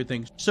research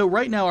everything. So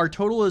right now our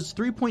total is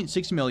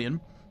 3.6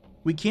 million.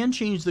 We can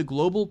change the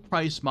global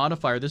price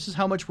modifier. This is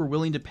how much we're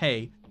willing to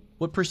pay.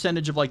 What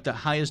percentage of like the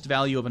highest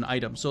value of an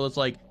item. So it's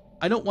like,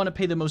 I don't want to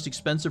pay the most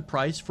expensive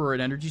price for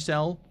an energy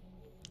cell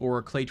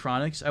or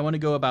Claytronics. I want to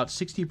go about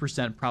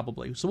 60%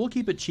 probably. So we'll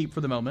keep it cheap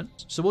for the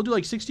moment. So we'll do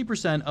like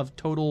 60% of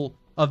total,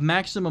 of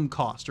maximum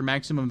cost or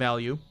maximum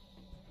value.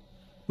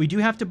 We do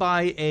have to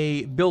buy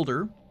a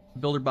builder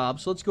Bob.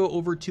 So let's go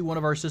over to one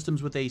of our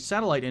systems with a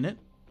satellite in it.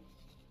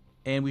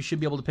 And we should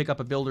be able to pick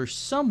up a builder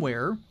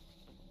somewhere.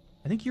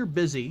 I think you're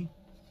busy.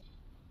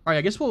 All right,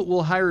 I guess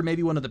we'll hire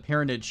maybe one of the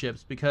Paranid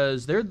ships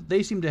because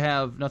they seem to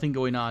have nothing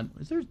going on.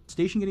 Is their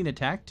station getting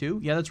attacked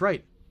too? Yeah, that's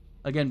right.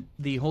 Again,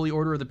 the Holy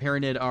Order of the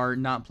Paranid are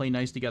not playing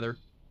nice together.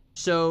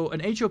 So an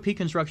HOP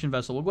construction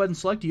vessel. We'll go ahead and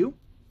select you.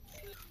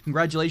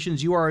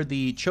 Congratulations, you are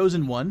the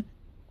chosen one.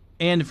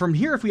 And from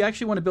here, if we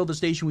actually want to build a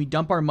station, we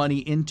dump our money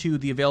into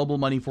the available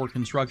money for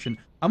construction.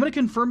 I'm going to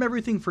confirm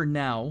everything for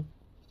now.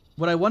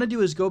 What I want to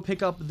do is go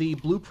pick up the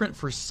blueprint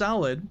for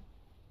solid,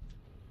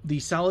 the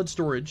solid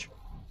storage,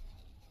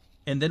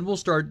 and then we'll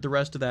start the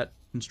rest of that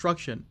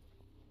construction.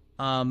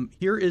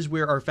 Here is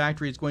where our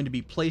factory is going to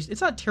be placed.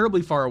 It's not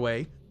terribly far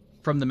away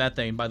from the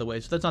methane, by the way,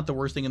 so that's not the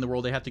worst thing in the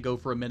world. They have to go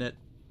for a minute.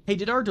 Hey,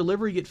 did our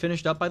delivery get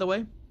finished up, by the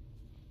way?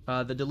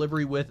 The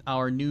delivery with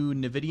our new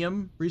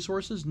Nevidium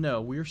resources?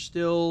 No, we're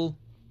still...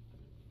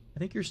 I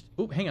think you're...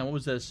 Oh, hang on, what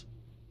was this?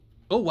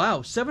 Oh,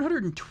 wow,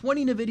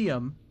 720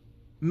 Nevidium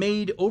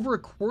made over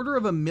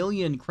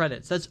 250,000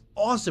 credits. That's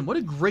awesome. What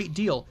a great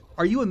deal.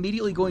 Are you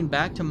immediately going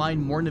back to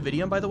mine more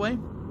Nevidium, by the way?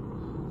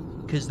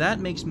 Because that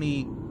makes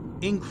me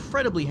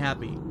incredibly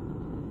happy.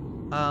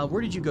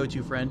 Where did you go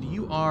to, friend?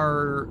 You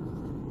are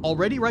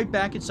already right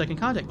back at second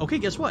contact. Okay,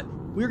 guess what?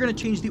 We're going to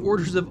change the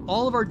orders of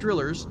all of our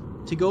drillers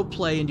to go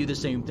play and do the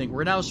same thing.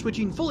 We're now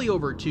switching fully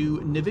over to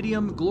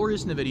Nevidium,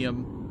 glorious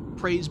Nevidium.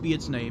 Praise be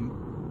its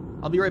name.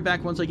 I'll be right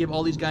back once I give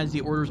all these guys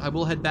the orders. I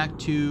will head back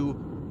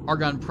to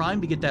Argon Prime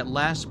to get that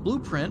last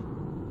blueprint.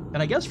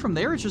 And I guess from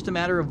there, it's just a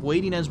matter of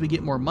waiting as we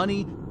get more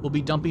money. We'll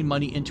be dumping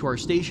money into our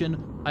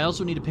station. I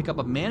also need to pick up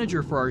a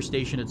manager for our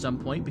station at some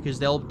point because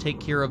they'll take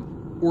care of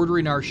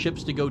ordering our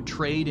ships to go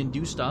trade and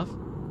do stuff.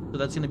 So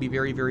that's going to be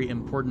very, very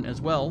important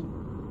as well.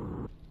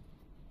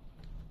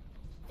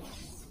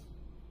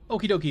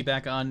 Okie dokie,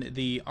 back on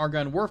the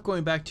Argon Wharf,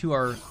 going back to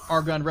our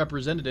Argon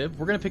representative.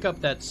 We're going to pick up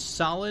that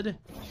solid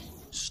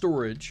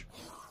storage.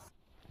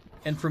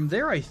 And from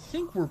there, I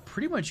think we're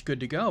pretty much good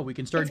to go. We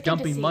can start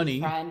dumping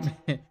money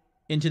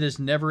into this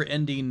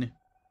never-ending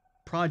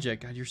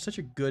project. God, you're such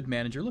a good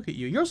manager. Look at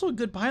you. You're also a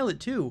good pilot,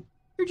 too.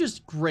 You're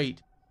just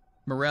great.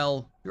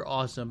 Morel, you're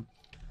awesome.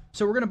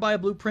 So we're going to buy a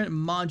blueprint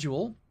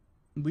module.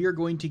 We are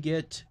going to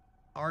get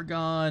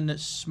Argon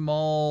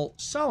small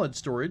solid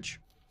storage.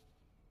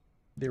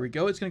 There we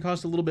go. It's going to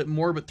cost a little bit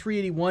more, but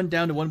 381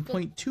 down to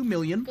 1.2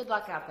 million. Good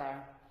luck out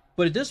there.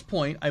 But at this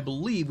point, I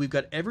believe we've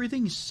got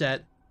everything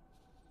set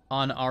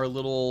on our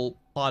little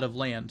plot of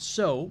land.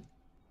 So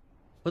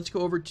let's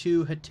go over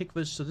to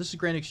Hatikva's. So this is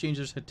Grand Exchange.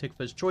 There's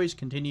Hatikva's choice.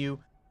 Continue.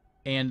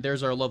 And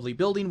there's our lovely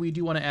building. We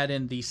do want to add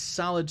in the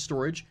solid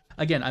storage.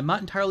 Again, I'm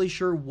not entirely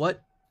sure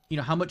what,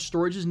 how much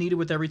storage is needed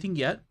with everything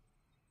yet.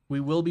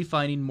 We will be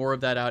finding more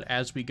of that out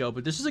as we go.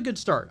 But this is a good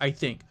start, I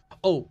think.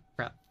 Oh,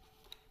 crap.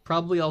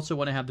 Probably also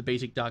want to have the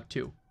basic dock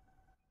too.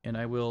 And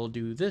I will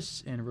do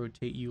this and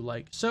rotate you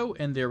like so.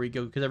 And there we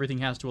go, because everything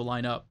has to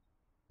align up.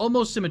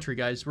 Almost symmetry,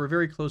 guys. We're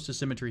very close to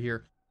symmetry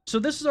here. So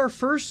this is our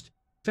first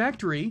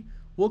factory.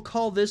 We'll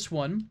call this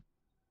one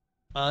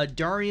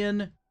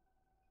Darian.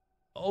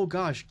 Oh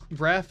gosh,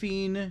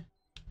 graphene.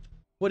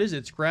 What is it?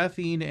 It's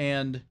graphene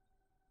and...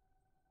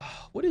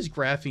 what is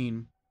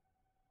graphene?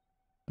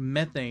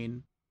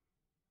 Methane.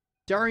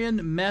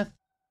 Darian meth.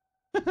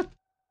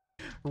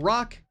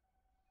 Rock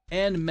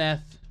and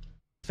meth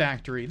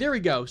factory. There we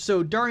go.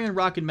 So Darian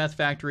Rock and Meth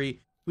Factory.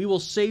 We will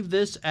save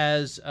this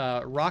as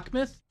rock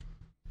myth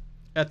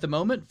at the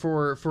moment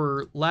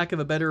for lack of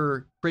a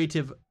better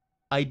creative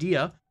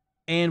idea.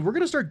 And we're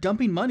going to start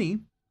dumping money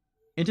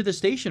into the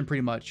station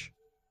pretty much.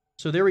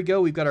 So there we go.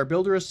 We've got our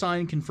builder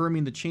assigned,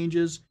 confirming the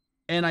changes.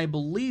 And I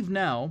believe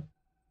now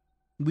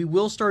we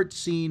will start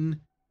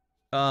seeing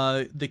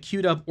the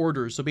queued up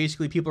orders. So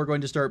basically people are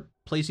going to start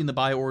placing the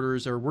buy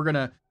orders, or we're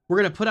going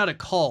to put out a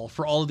call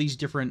for all of these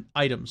different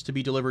items to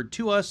be delivered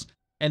to us.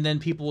 And then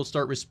people will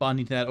start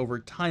responding to that over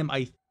time,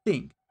 I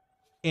think.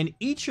 And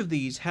each of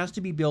these has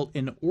to be built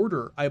in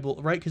order,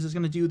 right? Because it's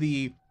going to do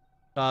the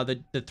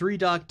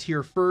 3-dock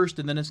tier first,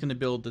 and then it's going to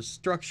build the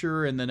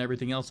structure, and then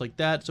everything else like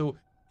that. So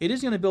it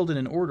is going to build in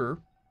an order.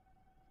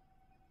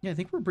 Yeah, I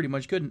think we're pretty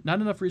much good.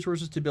 Not enough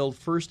resources to build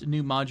first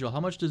new module. How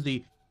much does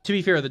the... To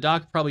be fair, the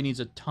dock probably needs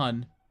a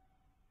ton.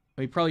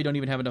 We probably don't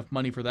even have enough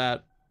money for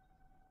that.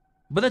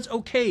 But that's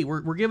okay.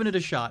 We're giving it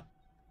a shot.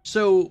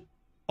 So,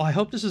 I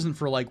hope this isn't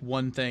for, like,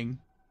 one thing.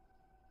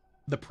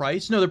 The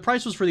price? No, the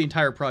price was for the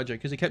entire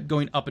project, because it kept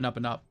going up and up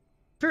and up.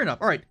 Fair enough.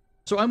 All right.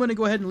 So I'm going to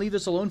go ahead and leave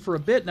this alone for a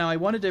bit. Now, I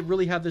wanted to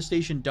really have this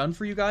station done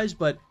for you guys,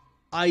 but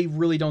I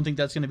really don't think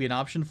that's going to be an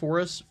option for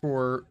us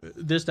for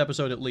this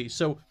episode at least.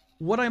 So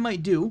what I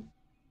might do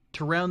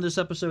to round this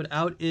episode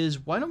out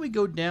is, why don't we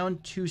go down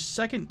to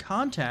second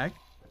contact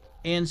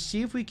and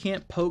see if we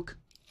can't poke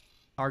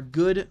our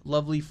good,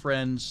 lovely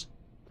friends,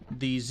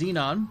 the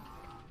Xenon,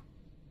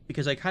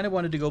 because I kind of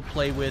wanted to go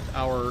play with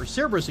our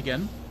Cerberus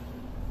again.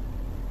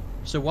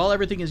 So while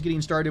everything is getting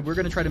started, we're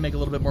going to try to make a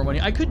little bit more money.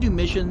 I could do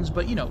missions,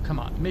 but, you know, come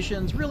on.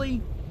 Missions, really?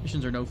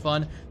 Missions are no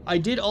fun. I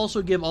did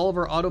also give all of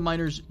our auto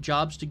miners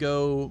jobs to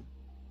go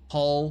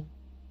haul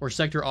or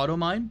sector auto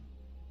mine.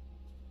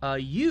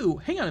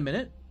 Hang on a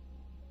minute.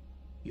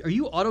 Are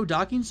you auto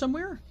docking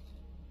somewhere?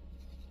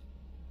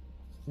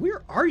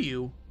 Where are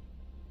you?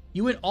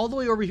 You went all the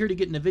way over here to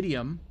get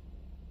Navidium.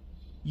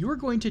 You are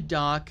going to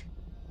dock...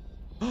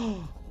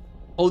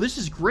 Oh, this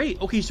is great.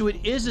 Okay, so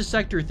it is a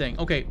sector thing.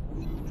 Okay.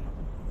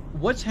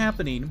 What's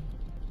happening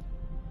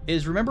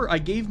is, remember, I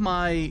gave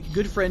my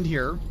good friend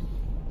here,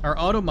 our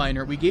auto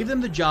miner, we gave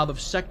them the job of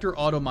sector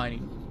auto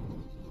mining.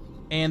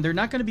 And they're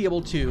not going to be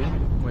able to...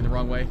 Going the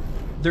wrong way.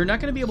 They're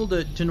not going to be able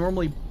to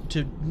normally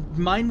to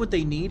mine what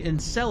they need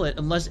and sell it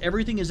unless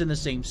everything is in the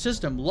same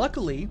system.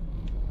 Luckily,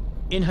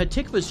 in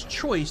Hatikva's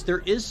choice,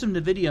 there is some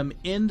Navidium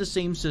in the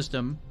same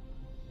system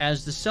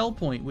as the sell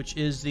point, which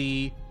is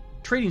the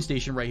trading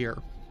station right here.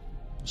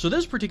 So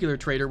this particular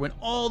trader went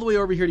all the way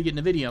over here to get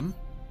Navidium,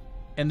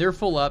 and they're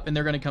full up, and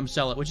they're going to come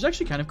sell it, which is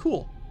actually kind of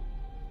cool.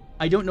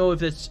 I don't know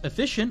if it's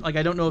efficient. Like,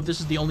 I don't know if this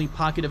is the only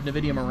pocket of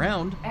Navidium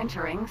around.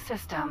 Entering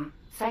system.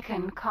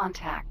 Second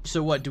contact.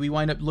 So what, do we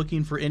wind up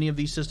looking for any of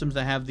these systems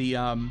that have the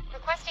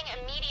requesting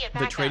immediate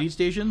backup. the trading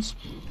stations?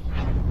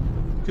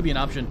 Could be an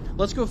option.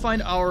 Let's go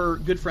find our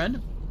good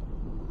friend,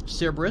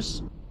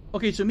 Cerberus.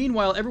 Okay, so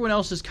meanwhile, everyone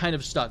else is kind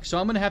of stuck. So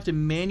I'm going to have to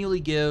manually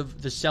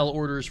give the sell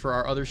orders for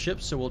our other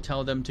ships. So we'll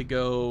tell them to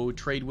go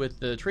trade with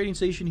the trading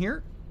station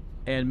here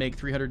and make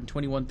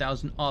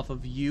 321,000 off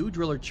of you.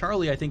 Driller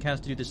Charlie, I think,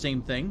 has to do the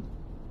same thing.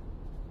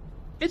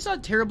 It's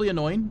not terribly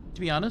annoying, to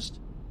be honest.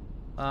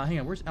 Hang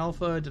on, where's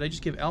Alpha? Did I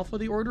just give Alpha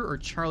the order or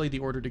Charlie the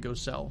order to go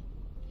sell?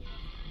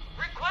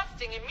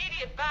 Requesting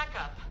immediate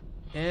backup.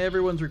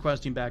 Everyone's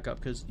requesting backup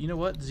because, you know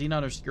what?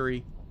 Xenon are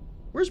scurry.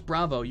 Where's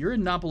Bravo? You're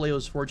in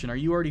Napoleon's Fortune. Are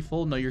you already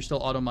full? No, you're still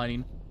auto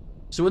mining.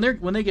 So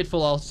when they get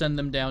full, I'll send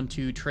them down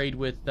to trade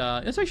with...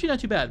 it's actually not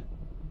too bad.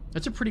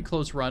 That's a pretty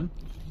close run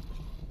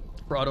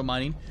for auto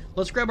mining.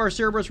 Let's grab our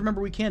Cerberus.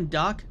 Remember, we can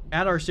dock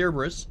at our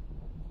Cerberus.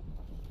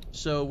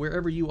 So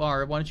wherever you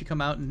are, why don't you come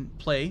out and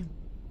play?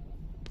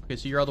 Okay,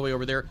 so you're all the way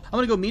over there. I'm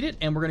going to go meet it,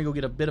 and we're going to go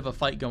get a bit of a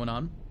fight going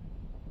on.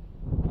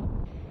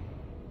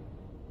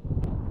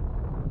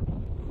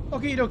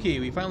 Okie dokie,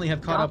 we finally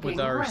have caught up with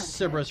our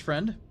Cerberus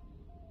friend.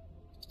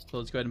 So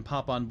let's go ahead and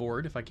pop on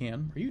board if I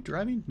can. Are you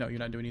driving? No, you're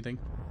not doing anything.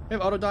 I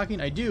have auto docking?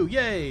 I do.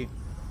 Yay!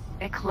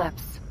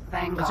 Eclipse.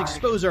 Vanguard. Let's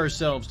expose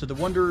ourselves to the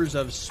wonders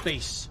of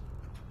space.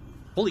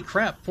 Holy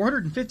crap,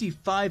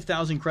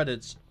 455,000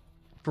 credits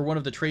for one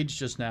of the trades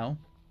just now.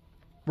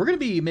 We're going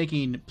to be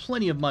making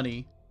plenty of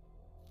money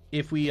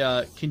if we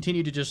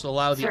continue to just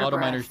allow the auto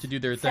miners to do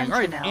their thing.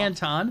 Alright,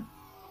 Anton,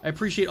 I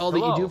appreciate all that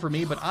you do for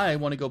me, but I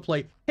want to go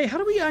play. Hey, how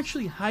do we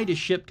actually hide a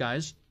ship,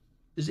 guys?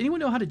 Does anyone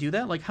know how to do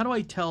that? Like, how do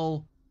I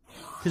tell...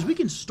 Because we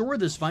can store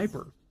this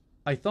Viper,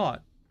 I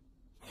thought.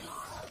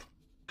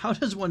 How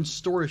does one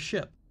store a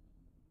ship?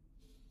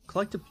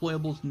 Collect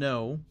deployables?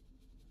 No.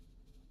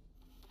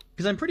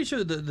 Because I'm pretty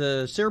sure that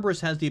the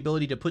Cerberus has the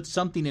ability to put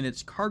something in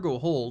its cargo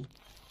hold,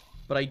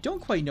 but I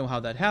don't quite know how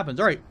that happens.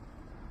 Alright,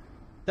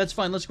 that's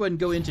fine. Let's go ahead and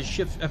go into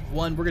Shift F1.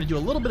 We're going to do a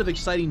little bit of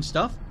exciting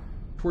stuff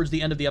towards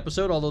the end of the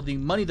episode, although the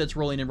money that's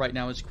rolling in right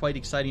now is quite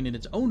exciting in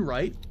its own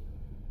right.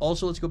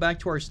 Also, let's go back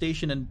to our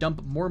station and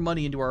dump more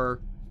money into our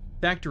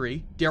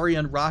factory,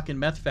 Darien Rock and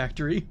Meth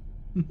Factory.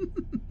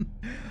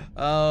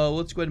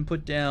 Let's go ahead and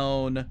put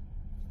down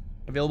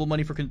available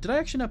money for... Did I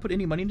actually not put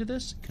any money into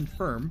this?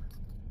 Confirm.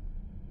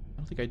 I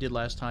don't think I did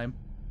last time.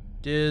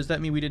 Does that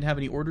mean we didn't have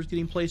any orders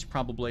getting placed?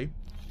 Probably.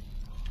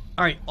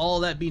 Alright,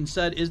 all that being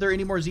said, is there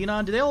any more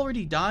Xenon? Did they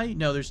already die?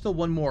 No, there's still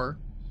one more.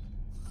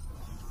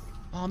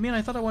 Oh man,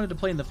 I thought I wanted to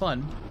play in the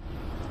fun.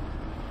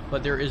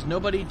 But there is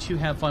nobody to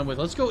have fun with.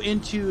 Let's go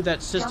into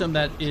that system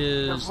that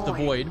is the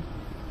Void.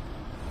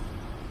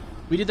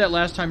 We did that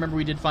last time. Remember,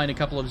 we did find a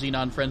couple of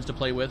Xenon friends to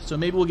play with. So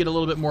maybe we'll get a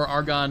little bit more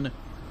Argon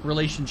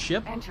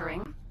relationship.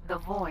 Entering the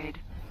Void.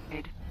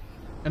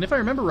 And if I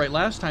remember right,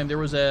 last time there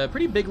was a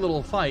pretty big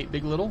little fight.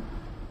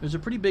 There's a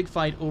pretty big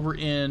fight over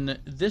in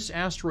this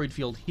asteroid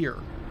field here.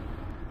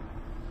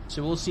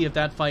 So we'll see if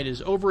that fight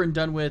is over and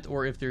done with,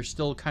 or if they're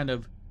still kind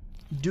of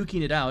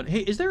duking it out. Hey,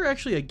 is there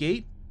actually a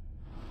gate?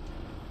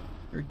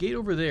 There's a gate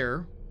over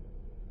there.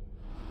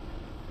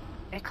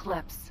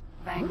 Eclipse.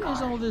 Vanguard. What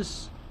is all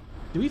this?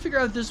 Did we figure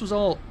out that this was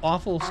all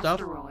awful stuff?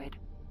 Asteroid.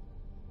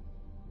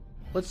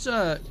 Let's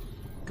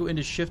go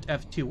into Shift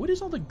F2. What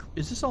is all the...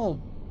 Is this all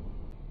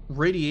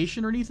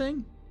radiation or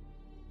anything?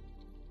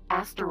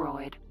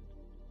 Asteroid.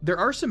 There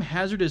are some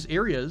hazardous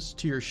areas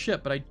to your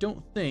ship, but I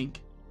don't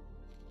think...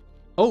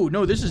 Oh,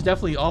 no, this is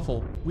definitely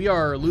awful. We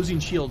are losing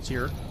shields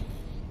here.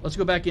 Let's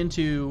go back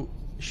into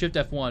Shift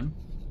F1.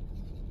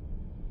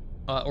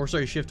 Or,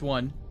 sorry, Shift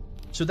 1.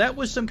 So that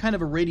was some kind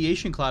of a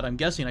radiation cloud, I'm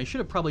guessing. I should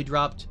have probably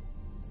dropped...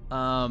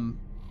 I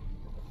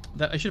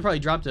should have probably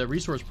dropped a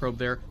resource probe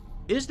there.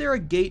 Is there a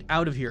gate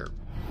out of here?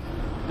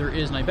 There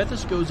is, and I bet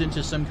this goes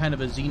into some kind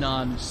of a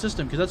Xenon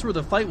system, because that's where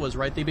the fight was,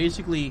 right? They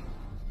basically...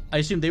 I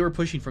assume they were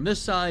pushing from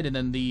this side, and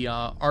then the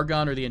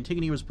Argon or the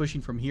Antigone was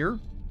pushing from here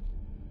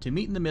to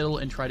meet in the middle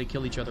and try to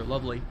kill each other.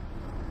 Lovely.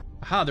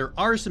 Aha, there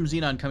are some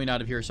Xenon coming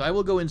out of here, so I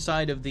will go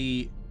inside of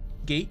the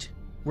gate,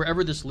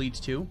 wherever this leads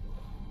to.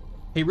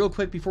 Hey, real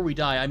quick before we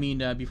die,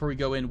 before we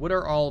go in, what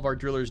are all of our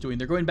drillers doing?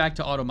 They're going back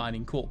to auto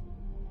mining. Cool.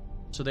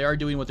 So they are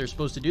doing what they're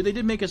supposed to do. They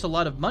did make us a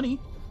lot of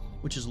money,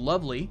 which is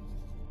lovely.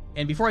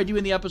 And before I do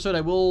in the episode,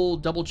 I will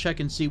double check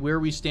and see where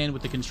we stand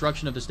with the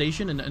construction of the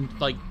station and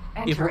like,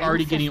 if we're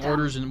already getting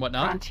orders and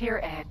whatnot. Frontier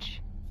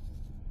Edge.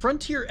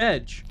 Frontier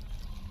Edge.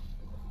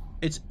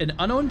 It's an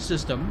unknown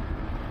system.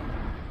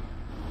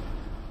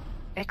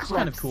 Eclipse. It's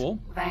kind of cool.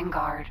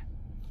 Vanguard.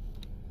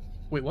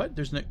 Wait, what?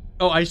 There's no...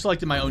 Oh, I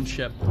selected my own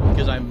ship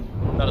because I'm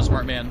not a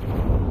smart man.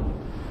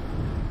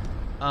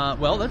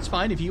 Well, that's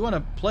fine. If you want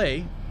to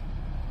play...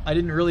 I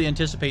didn't really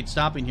anticipate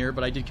stopping here,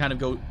 but I did kind of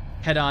go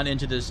head on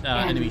into this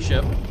enemy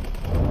ship.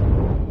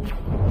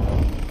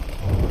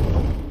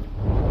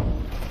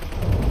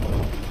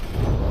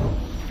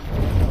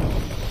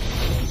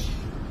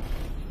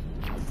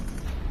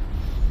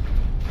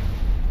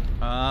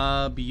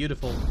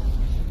 Beautiful.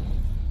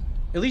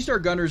 At least our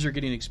gunners are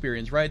getting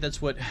experience, right? That's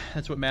what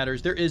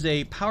matters. There is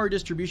a power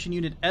distribution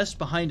unit S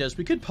behind us.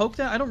 We could poke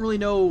that. I don't really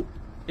know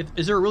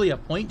is there really a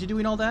point to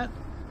doing all that?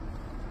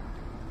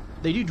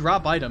 They do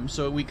drop items,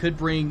 so we could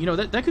bring, you know,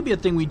 that could be a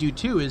thing we do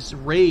too, is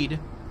raid,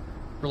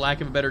 for lack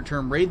of a better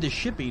term, raid the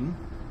shipping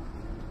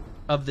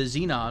of the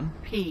Xenon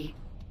P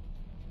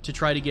to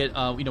try to get,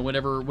 you know,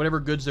 whatever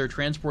goods they're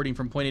transporting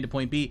from point A to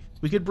point B.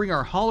 We could bring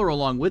our hauler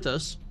along with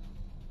us.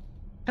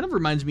 Kind of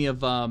reminds me of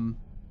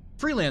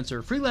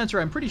Freelancer. Freelancer,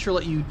 I'm pretty sure,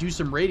 let you do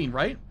some raiding,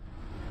 right?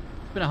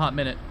 It's been a hot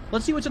minute.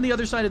 Let's see what's on the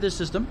other side of this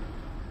system,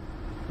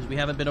 because we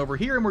haven't been over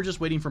here and we're just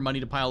waiting for money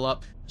to pile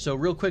up. So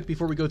real quick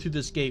before we go through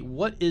this gate,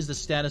 what is the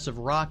status of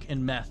rock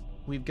and meth?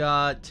 We've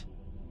got...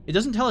 It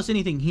doesn't tell us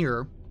anything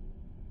here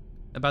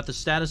about the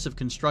status of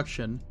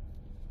construction.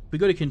 If we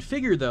go to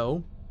configure,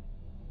 though...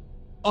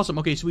 Awesome.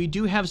 Okay, so we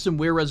do have some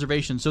wear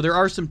reservations. So there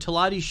are some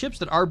Teladi ships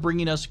that are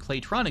bringing us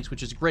Claytronics,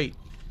 which is great.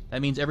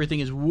 That means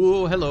everything is,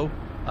 whoa, hello,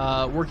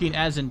 working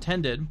as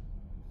intended.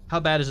 How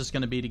bad is this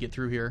going to be to get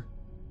through here?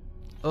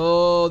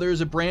 Oh,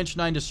 there's a Branch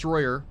 9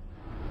 destroyer.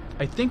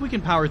 I think we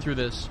can power through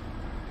this.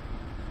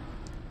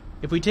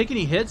 If we take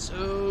any hits,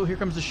 oh, here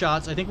comes the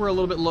shots. I think we're a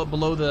little bit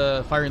below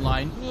the firing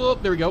line. Oh,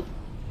 there we go.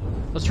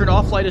 Let's turn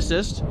off flight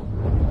assist.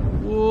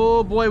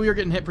 Oh boy, we are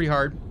getting hit pretty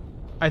hard.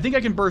 I think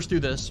I can burst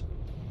through this.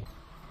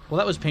 Well,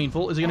 that was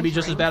painful. Is it going to be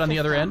just as bad on the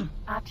other end?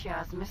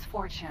 Atya's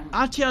misfortune.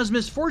 Atya's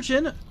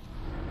misfortune.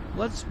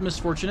 Let's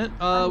misfortunate.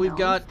 We've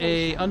got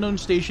a unknown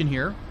station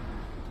here.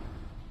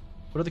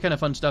 What other kind of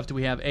fun stuff do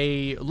we have?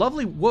 A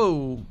lovely...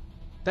 Whoa.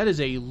 That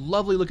is a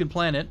lovely looking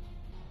planet.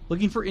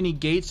 Looking for any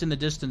gates in the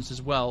distance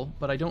as well,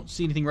 but I don't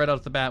see anything right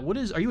off the bat. What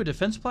is... Are you a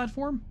defense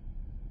platform?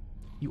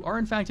 You are,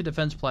 in fact, a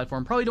defense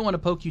platform. Probably don't want to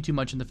poke you too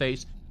much in the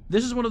face.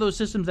 This is one of those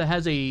systems that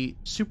has a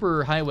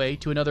super highway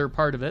to another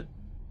part of it.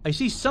 I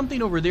see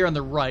something over there on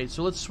the right,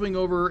 so let's swing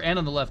over, and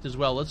on the left as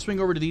well. Let's swing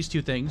over to these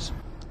two things.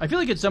 I feel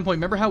like at some point,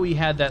 remember how we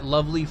had that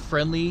lovely,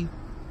 friendly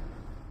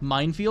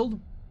minefield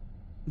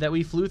that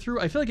we flew through?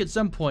 I feel like at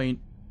some point,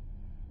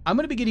 I'm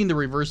going to be getting the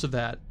reverse of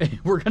that.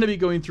 We're going to be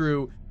going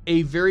through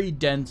a very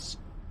dense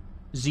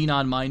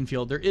Xenon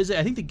minefield. There is,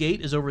 I think the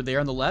gate is over there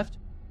on the left.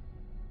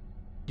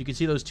 You can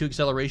see those two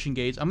acceleration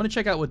gates. I'm going to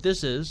check out what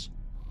this is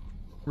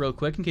real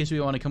quick in case we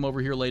want to come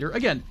over here later.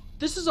 Again,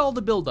 this is all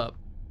the buildup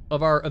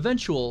of our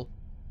eventual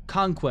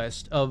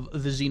conquest of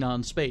the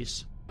Xenon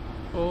space.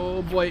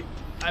 Oh boy,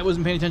 I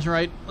wasn't paying attention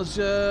right. Let's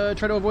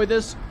try to avoid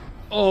this.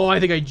 Oh, I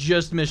think I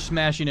just missed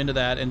smashing into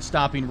that and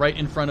stopping right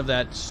in front of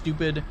that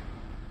stupid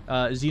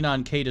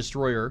Xenon K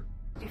destroyer.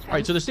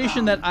 Alright, so the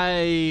station that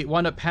I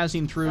wound up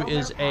passing through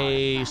is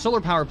a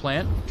solar power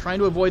plant. Trying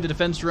to avoid the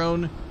defense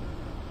drone,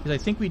 because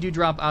I think we do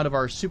drop out of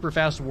our super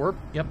fast warp.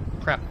 Yep,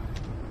 crap.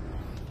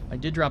 I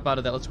did drop out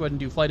of that. Let's go ahead and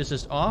do flight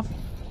assist off.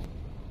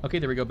 Okay,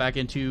 there we go, back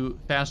into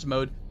fast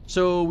mode.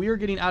 So we are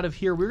getting out of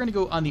here. We're going to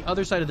go on the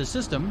other side of the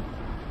system.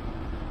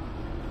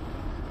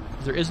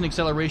 There is an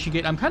acceleration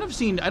gate. I'm kind of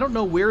seeing, I don't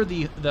know where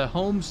the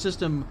home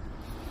system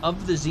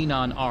of the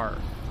Xenon are.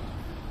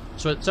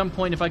 So at some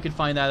point, if I could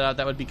find that out,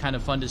 that would be kind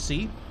of fun to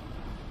see.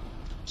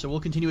 So we'll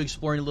continue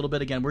exploring a little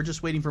bit. Again, we're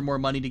just waiting for more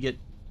money to get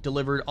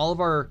delivered. All of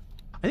our,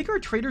 I think our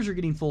traders are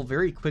getting full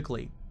very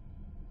quickly.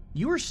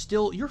 You're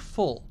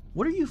full.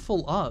 What are you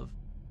full of?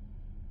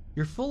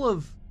 You're full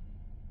of,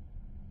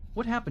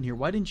 what happened here?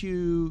 Why didn't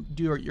you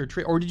do your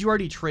trade? Or did you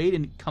already trade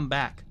and come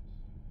back?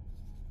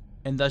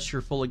 And thus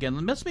you're full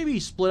again. Let's maybe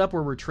split up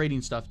where we're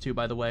trading stuff too,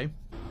 by the way.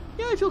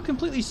 Yeah, I feel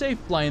completely safe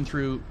flying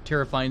through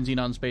terrifying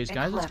Xenon space,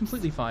 guys. It's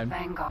completely fine.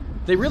 Vanguard.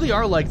 They really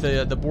are like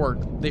the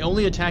Borg. They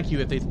only attack you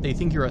if they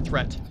think you're a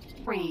threat.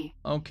 3.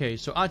 Okay,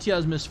 so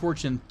Atia's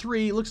Misfortune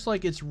 3 looks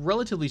like it's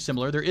relatively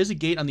similar. There is a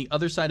gate on the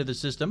other side of the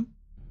system.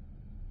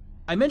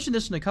 I mentioned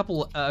this in a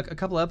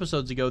couple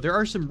episodes ago. There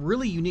are some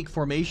really unique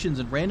formations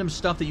and random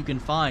stuff that you can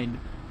find.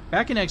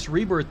 Back in X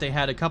Rebirth, they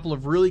had a couple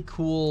of really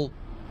cool,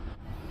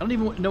 I don't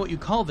even know what you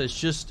call this,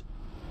 just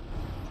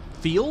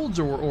fields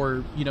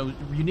or you know,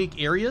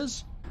 unique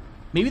areas.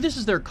 Maybe this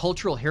is their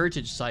cultural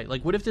heritage site.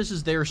 Like, what if this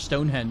is their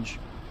Stonehenge?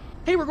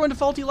 Hey, we're going to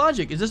Faulty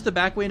Logic. Is this the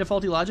back way into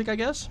Faulty Logic, I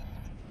guess?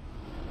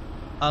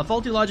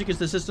 Faulty Logic is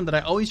the system that I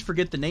always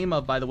forget the name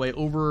of, by the way,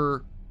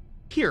 over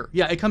here.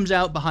 Yeah, it comes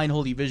out behind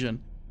Holy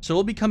Vision. So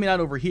we'll be coming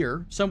out over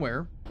here,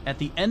 somewhere. At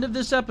the end of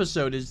this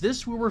episode, is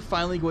this where we're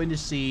finally going to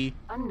see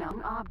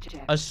Unknown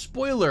object. a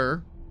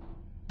spoiler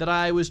that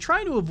I was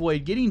trying to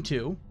avoid getting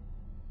to,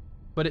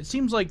 but it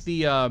seems like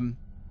the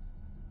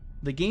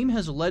game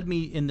has led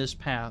me in this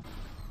path.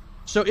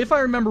 So if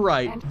I remember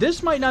right,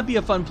 this might not be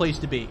a fun place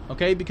to be,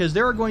 okay? Because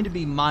there are going to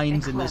be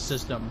mines in this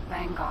system.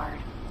 Vanguard.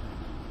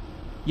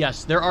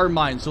 Yes, there are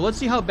mines. So let's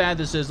see how bad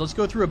this is. Let's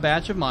go through a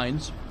batch of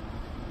mines,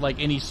 like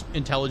any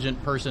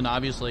intelligent person,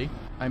 obviously.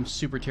 I'm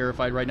super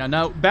terrified right now.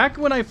 Now, back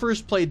when I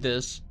first played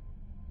this,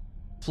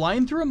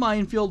 flying through a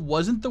minefield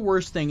wasn't the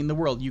worst thing in the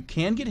world. You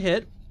can get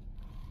hit.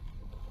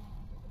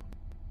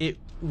 It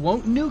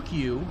won't nuke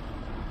you.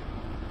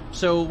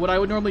 So what I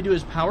would normally do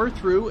is power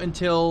through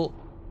until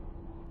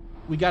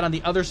we got on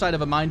the other side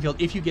of a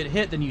minefield. If you get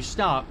hit, then you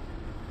stop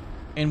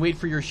and wait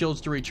for your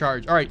shields to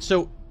recharge. All right,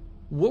 so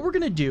what we're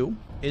going to do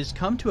is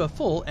come to a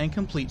full and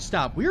complete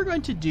stop. We are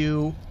going to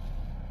do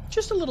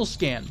just a little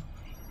scan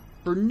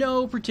for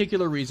no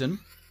particular reason.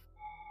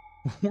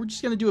 We're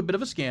just going to do a bit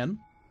of a scan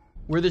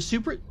where the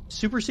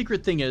super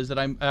secret thing is that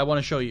I want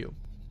to show you.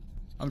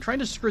 I'm trying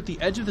to skirt the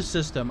edge of the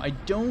system. I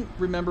don't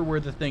remember where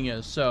the thing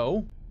is,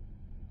 so...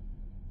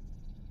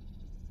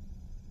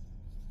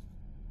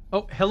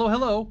 Oh, hello,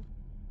 hello.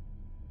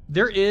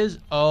 There is...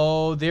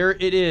 Oh, there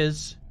it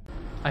is.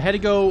 I had to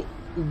go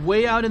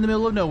way out in the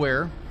middle of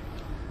nowhere.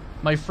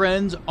 My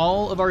friends,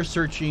 all of our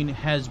searching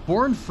has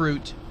borne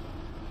fruit.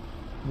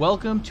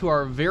 Welcome to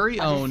our very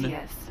own...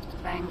 Odysseus.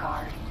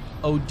 Vanguard.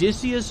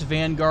 Odysseus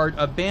Vanguard.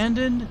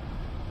 Abandoned,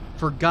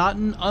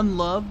 forgotten,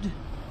 unloved,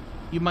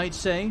 you might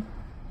say.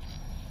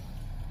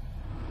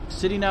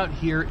 Sitting out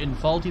here in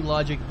Faulty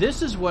Logic.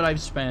 This is what I've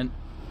spent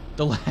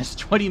the last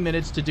 20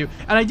 minutes to do.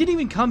 And I didn't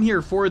even come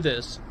here for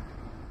this.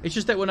 It's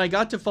just that when I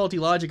got to Faulty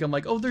Logic, I'm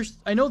like, oh,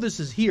 I know this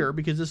is here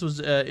because this was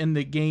in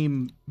the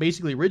game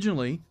basically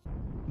originally.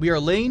 We are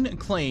laying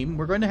claim.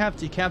 We're going to have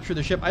to capture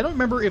the ship. I don't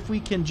remember if we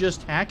can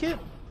just hack it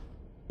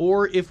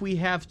or if we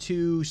have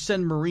to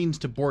send Marines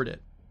to board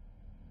it.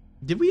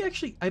 Did we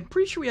actually... I'm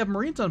pretty sure we have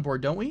Marines on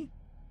board, don't we?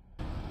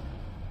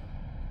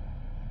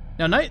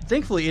 Now,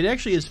 thankfully, it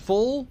actually is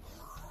full...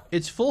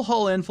 It's full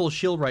hull and full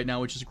shield right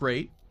now, which is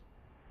great.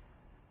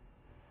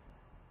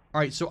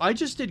 Alright, so I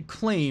just did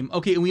claim.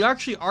 Okay, and we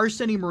actually are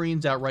sending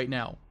Marines out right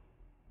now.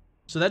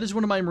 So that is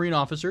one of my Marine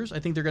officers. I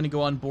think they're going to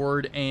go on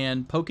board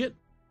and poke it.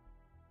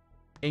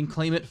 And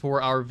claim it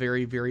for our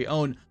very, very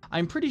own.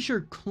 I'm pretty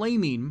sure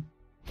claiming...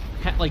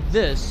 like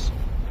this...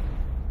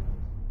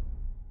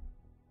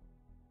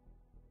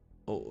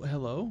 Oh,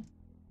 hello?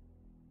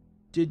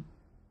 Did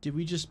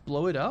we just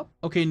blow it up?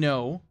 Okay,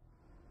 no.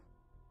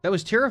 That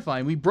was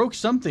terrifying. We broke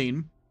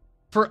something.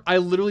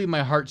 Literally,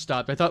 my heart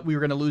stopped. I thought we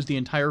were going to lose the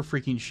entire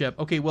freaking ship.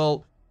 Okay,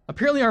 well,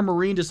 apparently our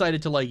Marine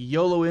decided to, like,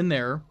 YOLO in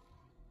there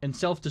and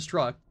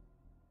self-destruct.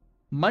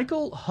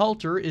 Michael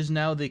Halter is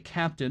now the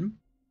captain.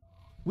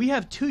 We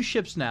have 2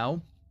 ships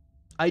now.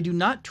 I do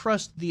not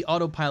trust the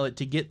autopilot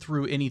to get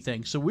through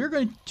anything. So we're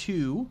going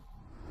to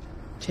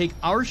take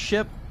our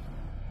ship...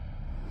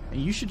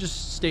 And you should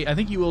just stay... I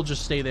think you will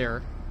just stay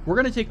there. We're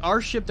going to take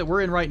our ship that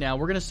we're in right now.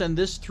 We're going to send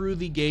this through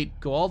the gate,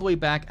 go all the way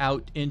back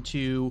out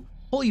into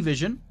Holy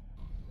Vision.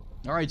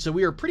 Alright, so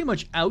we are pretty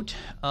much out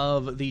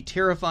of the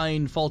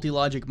terrifying faulty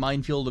logic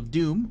minefield of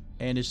doom,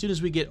 and as soon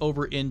as we get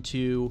over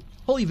into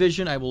Holy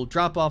Vision, I will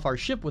drop off our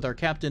ship with our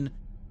captain,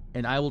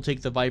 and I will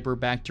take the Viper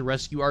back to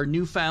rescue our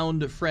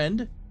newfound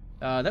friend.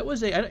 That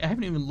was I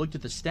haven't even looked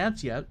at the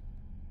stats yet.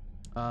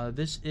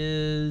 This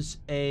is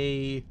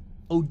a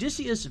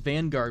Odysseus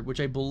Vanguard, which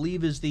I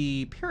believe is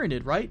the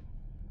Pyramid, right?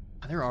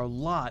 There are a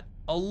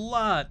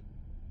lot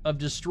of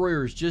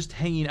destroyers just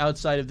hanging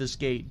outside of this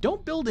gate.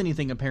 Don't build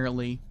anything,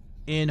 apparently,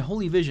 in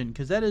Holy Vision,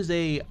 because that is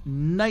a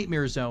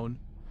nightmare zone.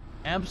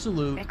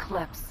 Absolute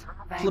Eclipse.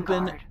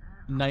 flippin' Vanguard.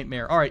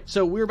 nightmare. Alright,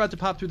 so we're about to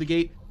pop through the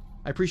gate.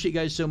 I appreciate you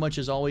guys so much,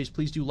 as always.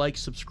 Please do like,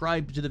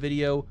 subscribe to the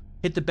video,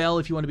 hit the bell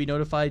if you want to be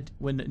notified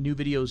when new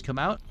videos come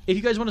out. If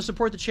you guys want to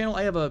support the channel,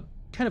 I have a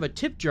kind of a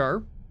tip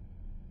jar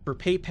for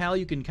PayPal.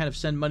 You can kind of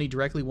send money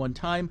directly one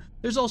time.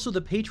 There's also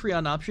the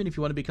Patreon option. If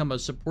you want to become a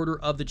supporter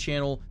of the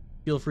channel,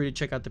 feel free to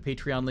check out the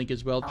Patreon link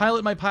as well.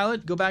 Pilot my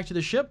pilot, go back to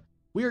the ship.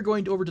 We are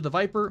going over to the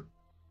Viper.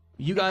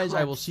 You guys,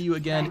 I will see you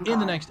again in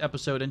the next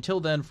episode. Until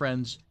then,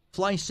 friends,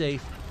 fly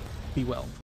safe, be well.